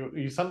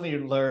you suddenly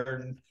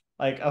learn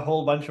like a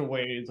whole bunch of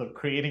ways of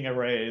creating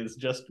arrays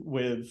just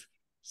with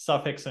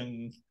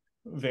suffixing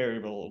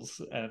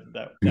variables, and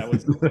that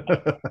was.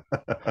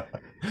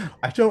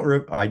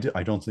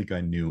 I don't think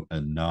I knew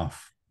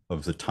enough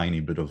of the tiny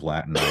bit of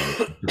Latin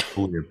to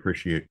fully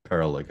appreciate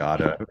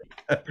Paralegata.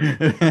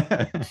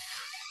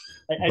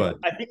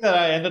 I think that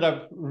I ended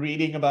up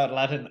reading about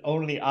Latin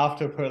only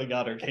after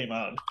Perligator came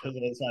out, because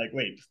it was like,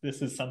 wait,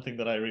 this is something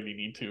that I really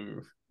need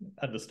to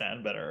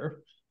understand better.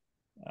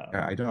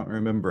 I don't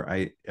remember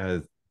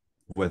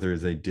whether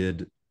they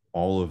did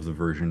all of the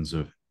versions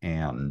of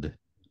and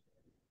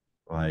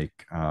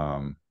like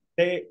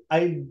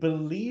I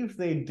believe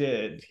they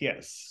did,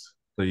 yes.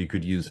 So you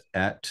could use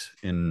et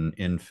in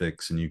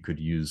infix, and you could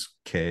use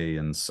k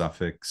in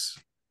suffix,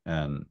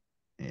 and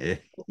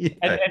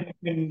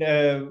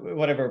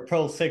whatever,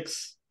 Perl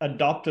 6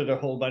 adopted a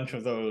whole bunch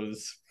of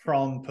those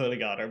from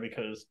Perligator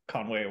because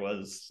Conway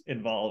was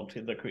involved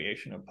in the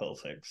creation of Perl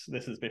 6.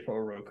 This is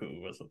before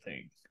Roku was a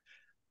thing.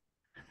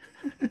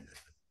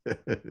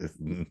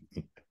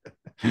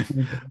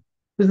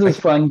 This is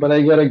fun, but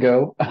I gotta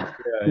go.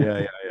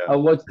 Yeah.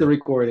 I'll watch the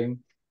recording.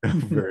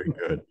 Very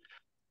good.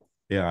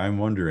 Yeah, I'm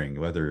wondering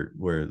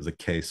where the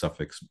k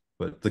suffix,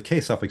 but the k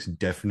suffix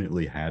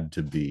definitely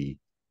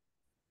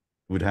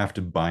would have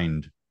to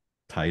bind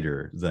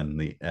tighter than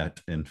the et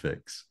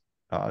infix.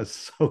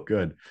 It's so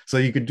good. So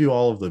you could do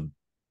all of the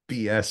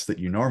BS that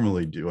you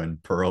normally do in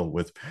Perl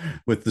with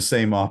the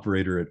same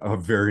operator at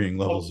varying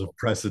levels of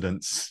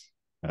precedence.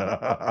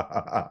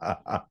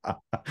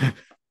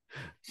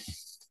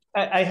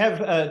 I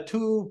have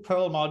two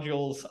Perl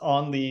modules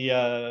on the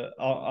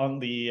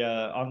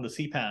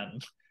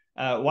CPAN.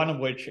 One of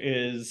which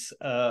is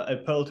a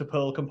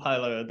Perl-to-Perl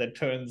compiler that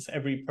turns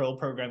every Perl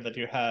program that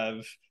you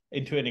have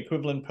into an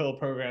equivalent Perl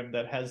program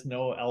that has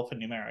no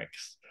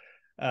alphanumerics,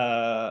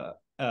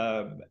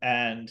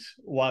 and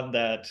one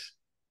that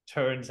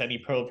turns any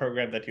Perl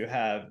program that you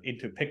have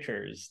into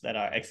pictures that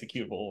are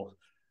executable.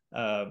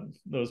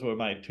 Those were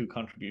my two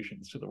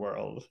contributions to the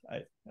world.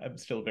 I'm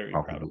still very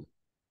proud of them.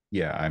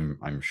 Yeah,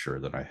 I'm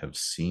sure that I have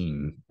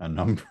seen a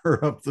number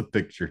of the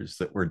pictures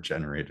that were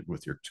generated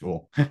with your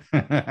tool.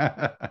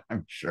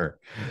 I'm sure.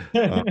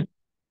 I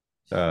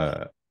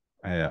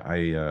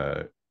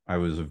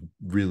was a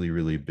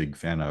really big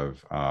fan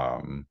of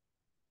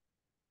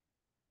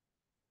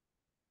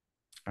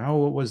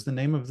what was the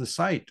name of the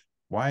site?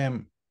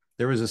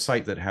 There was a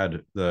site that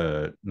had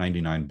the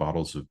 99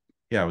 bottles of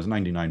it was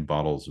 99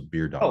 bottles of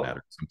beer.net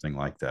or something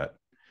like that.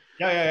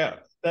 Yeah.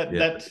 That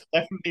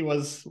definitely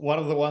was one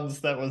of the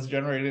ones that was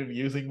generated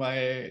using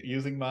my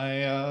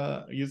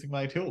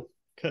tool,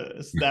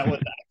 because that was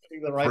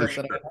actually the write-up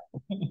that I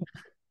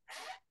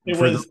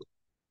had.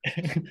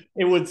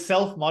 It would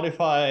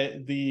self-modify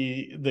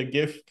the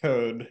GIF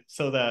code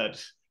so that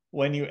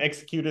when you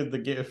executed the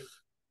GIF,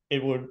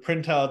 it would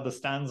print out the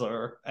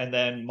stanza and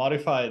then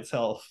modify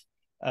itself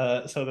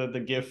so that the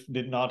GIF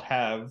did not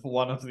have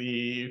one of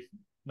the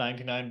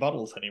 99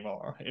 bottles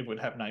anymore. It would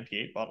have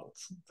 98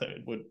 bottles. So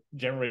it would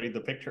generate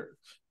the picture.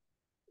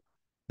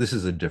 This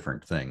is a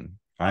different thing.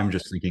 I'm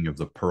just thinking of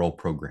the Perl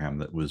program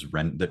that was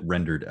that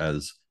rendered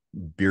as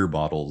beer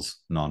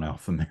bottles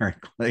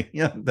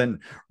non-alphanumerically, then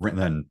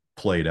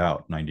played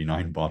out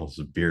 99 bottles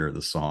of beer,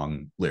 the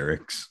song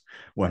lyrics,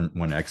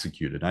 when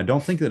executed. I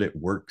don't think that it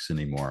works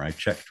anymore. I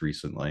checked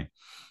recently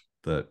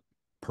that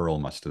Perl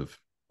must have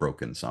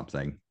broken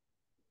something.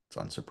 It's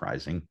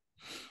unsurprising.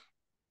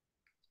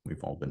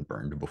 We've all been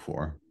burned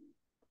before.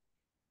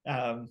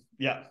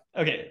 Yeah.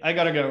 Okay, I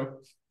gotta go.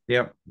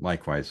 Yep,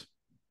 likewise.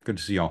 Good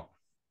to see y'all.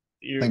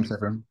 Thanks,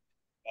 everyone.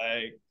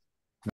 Bye.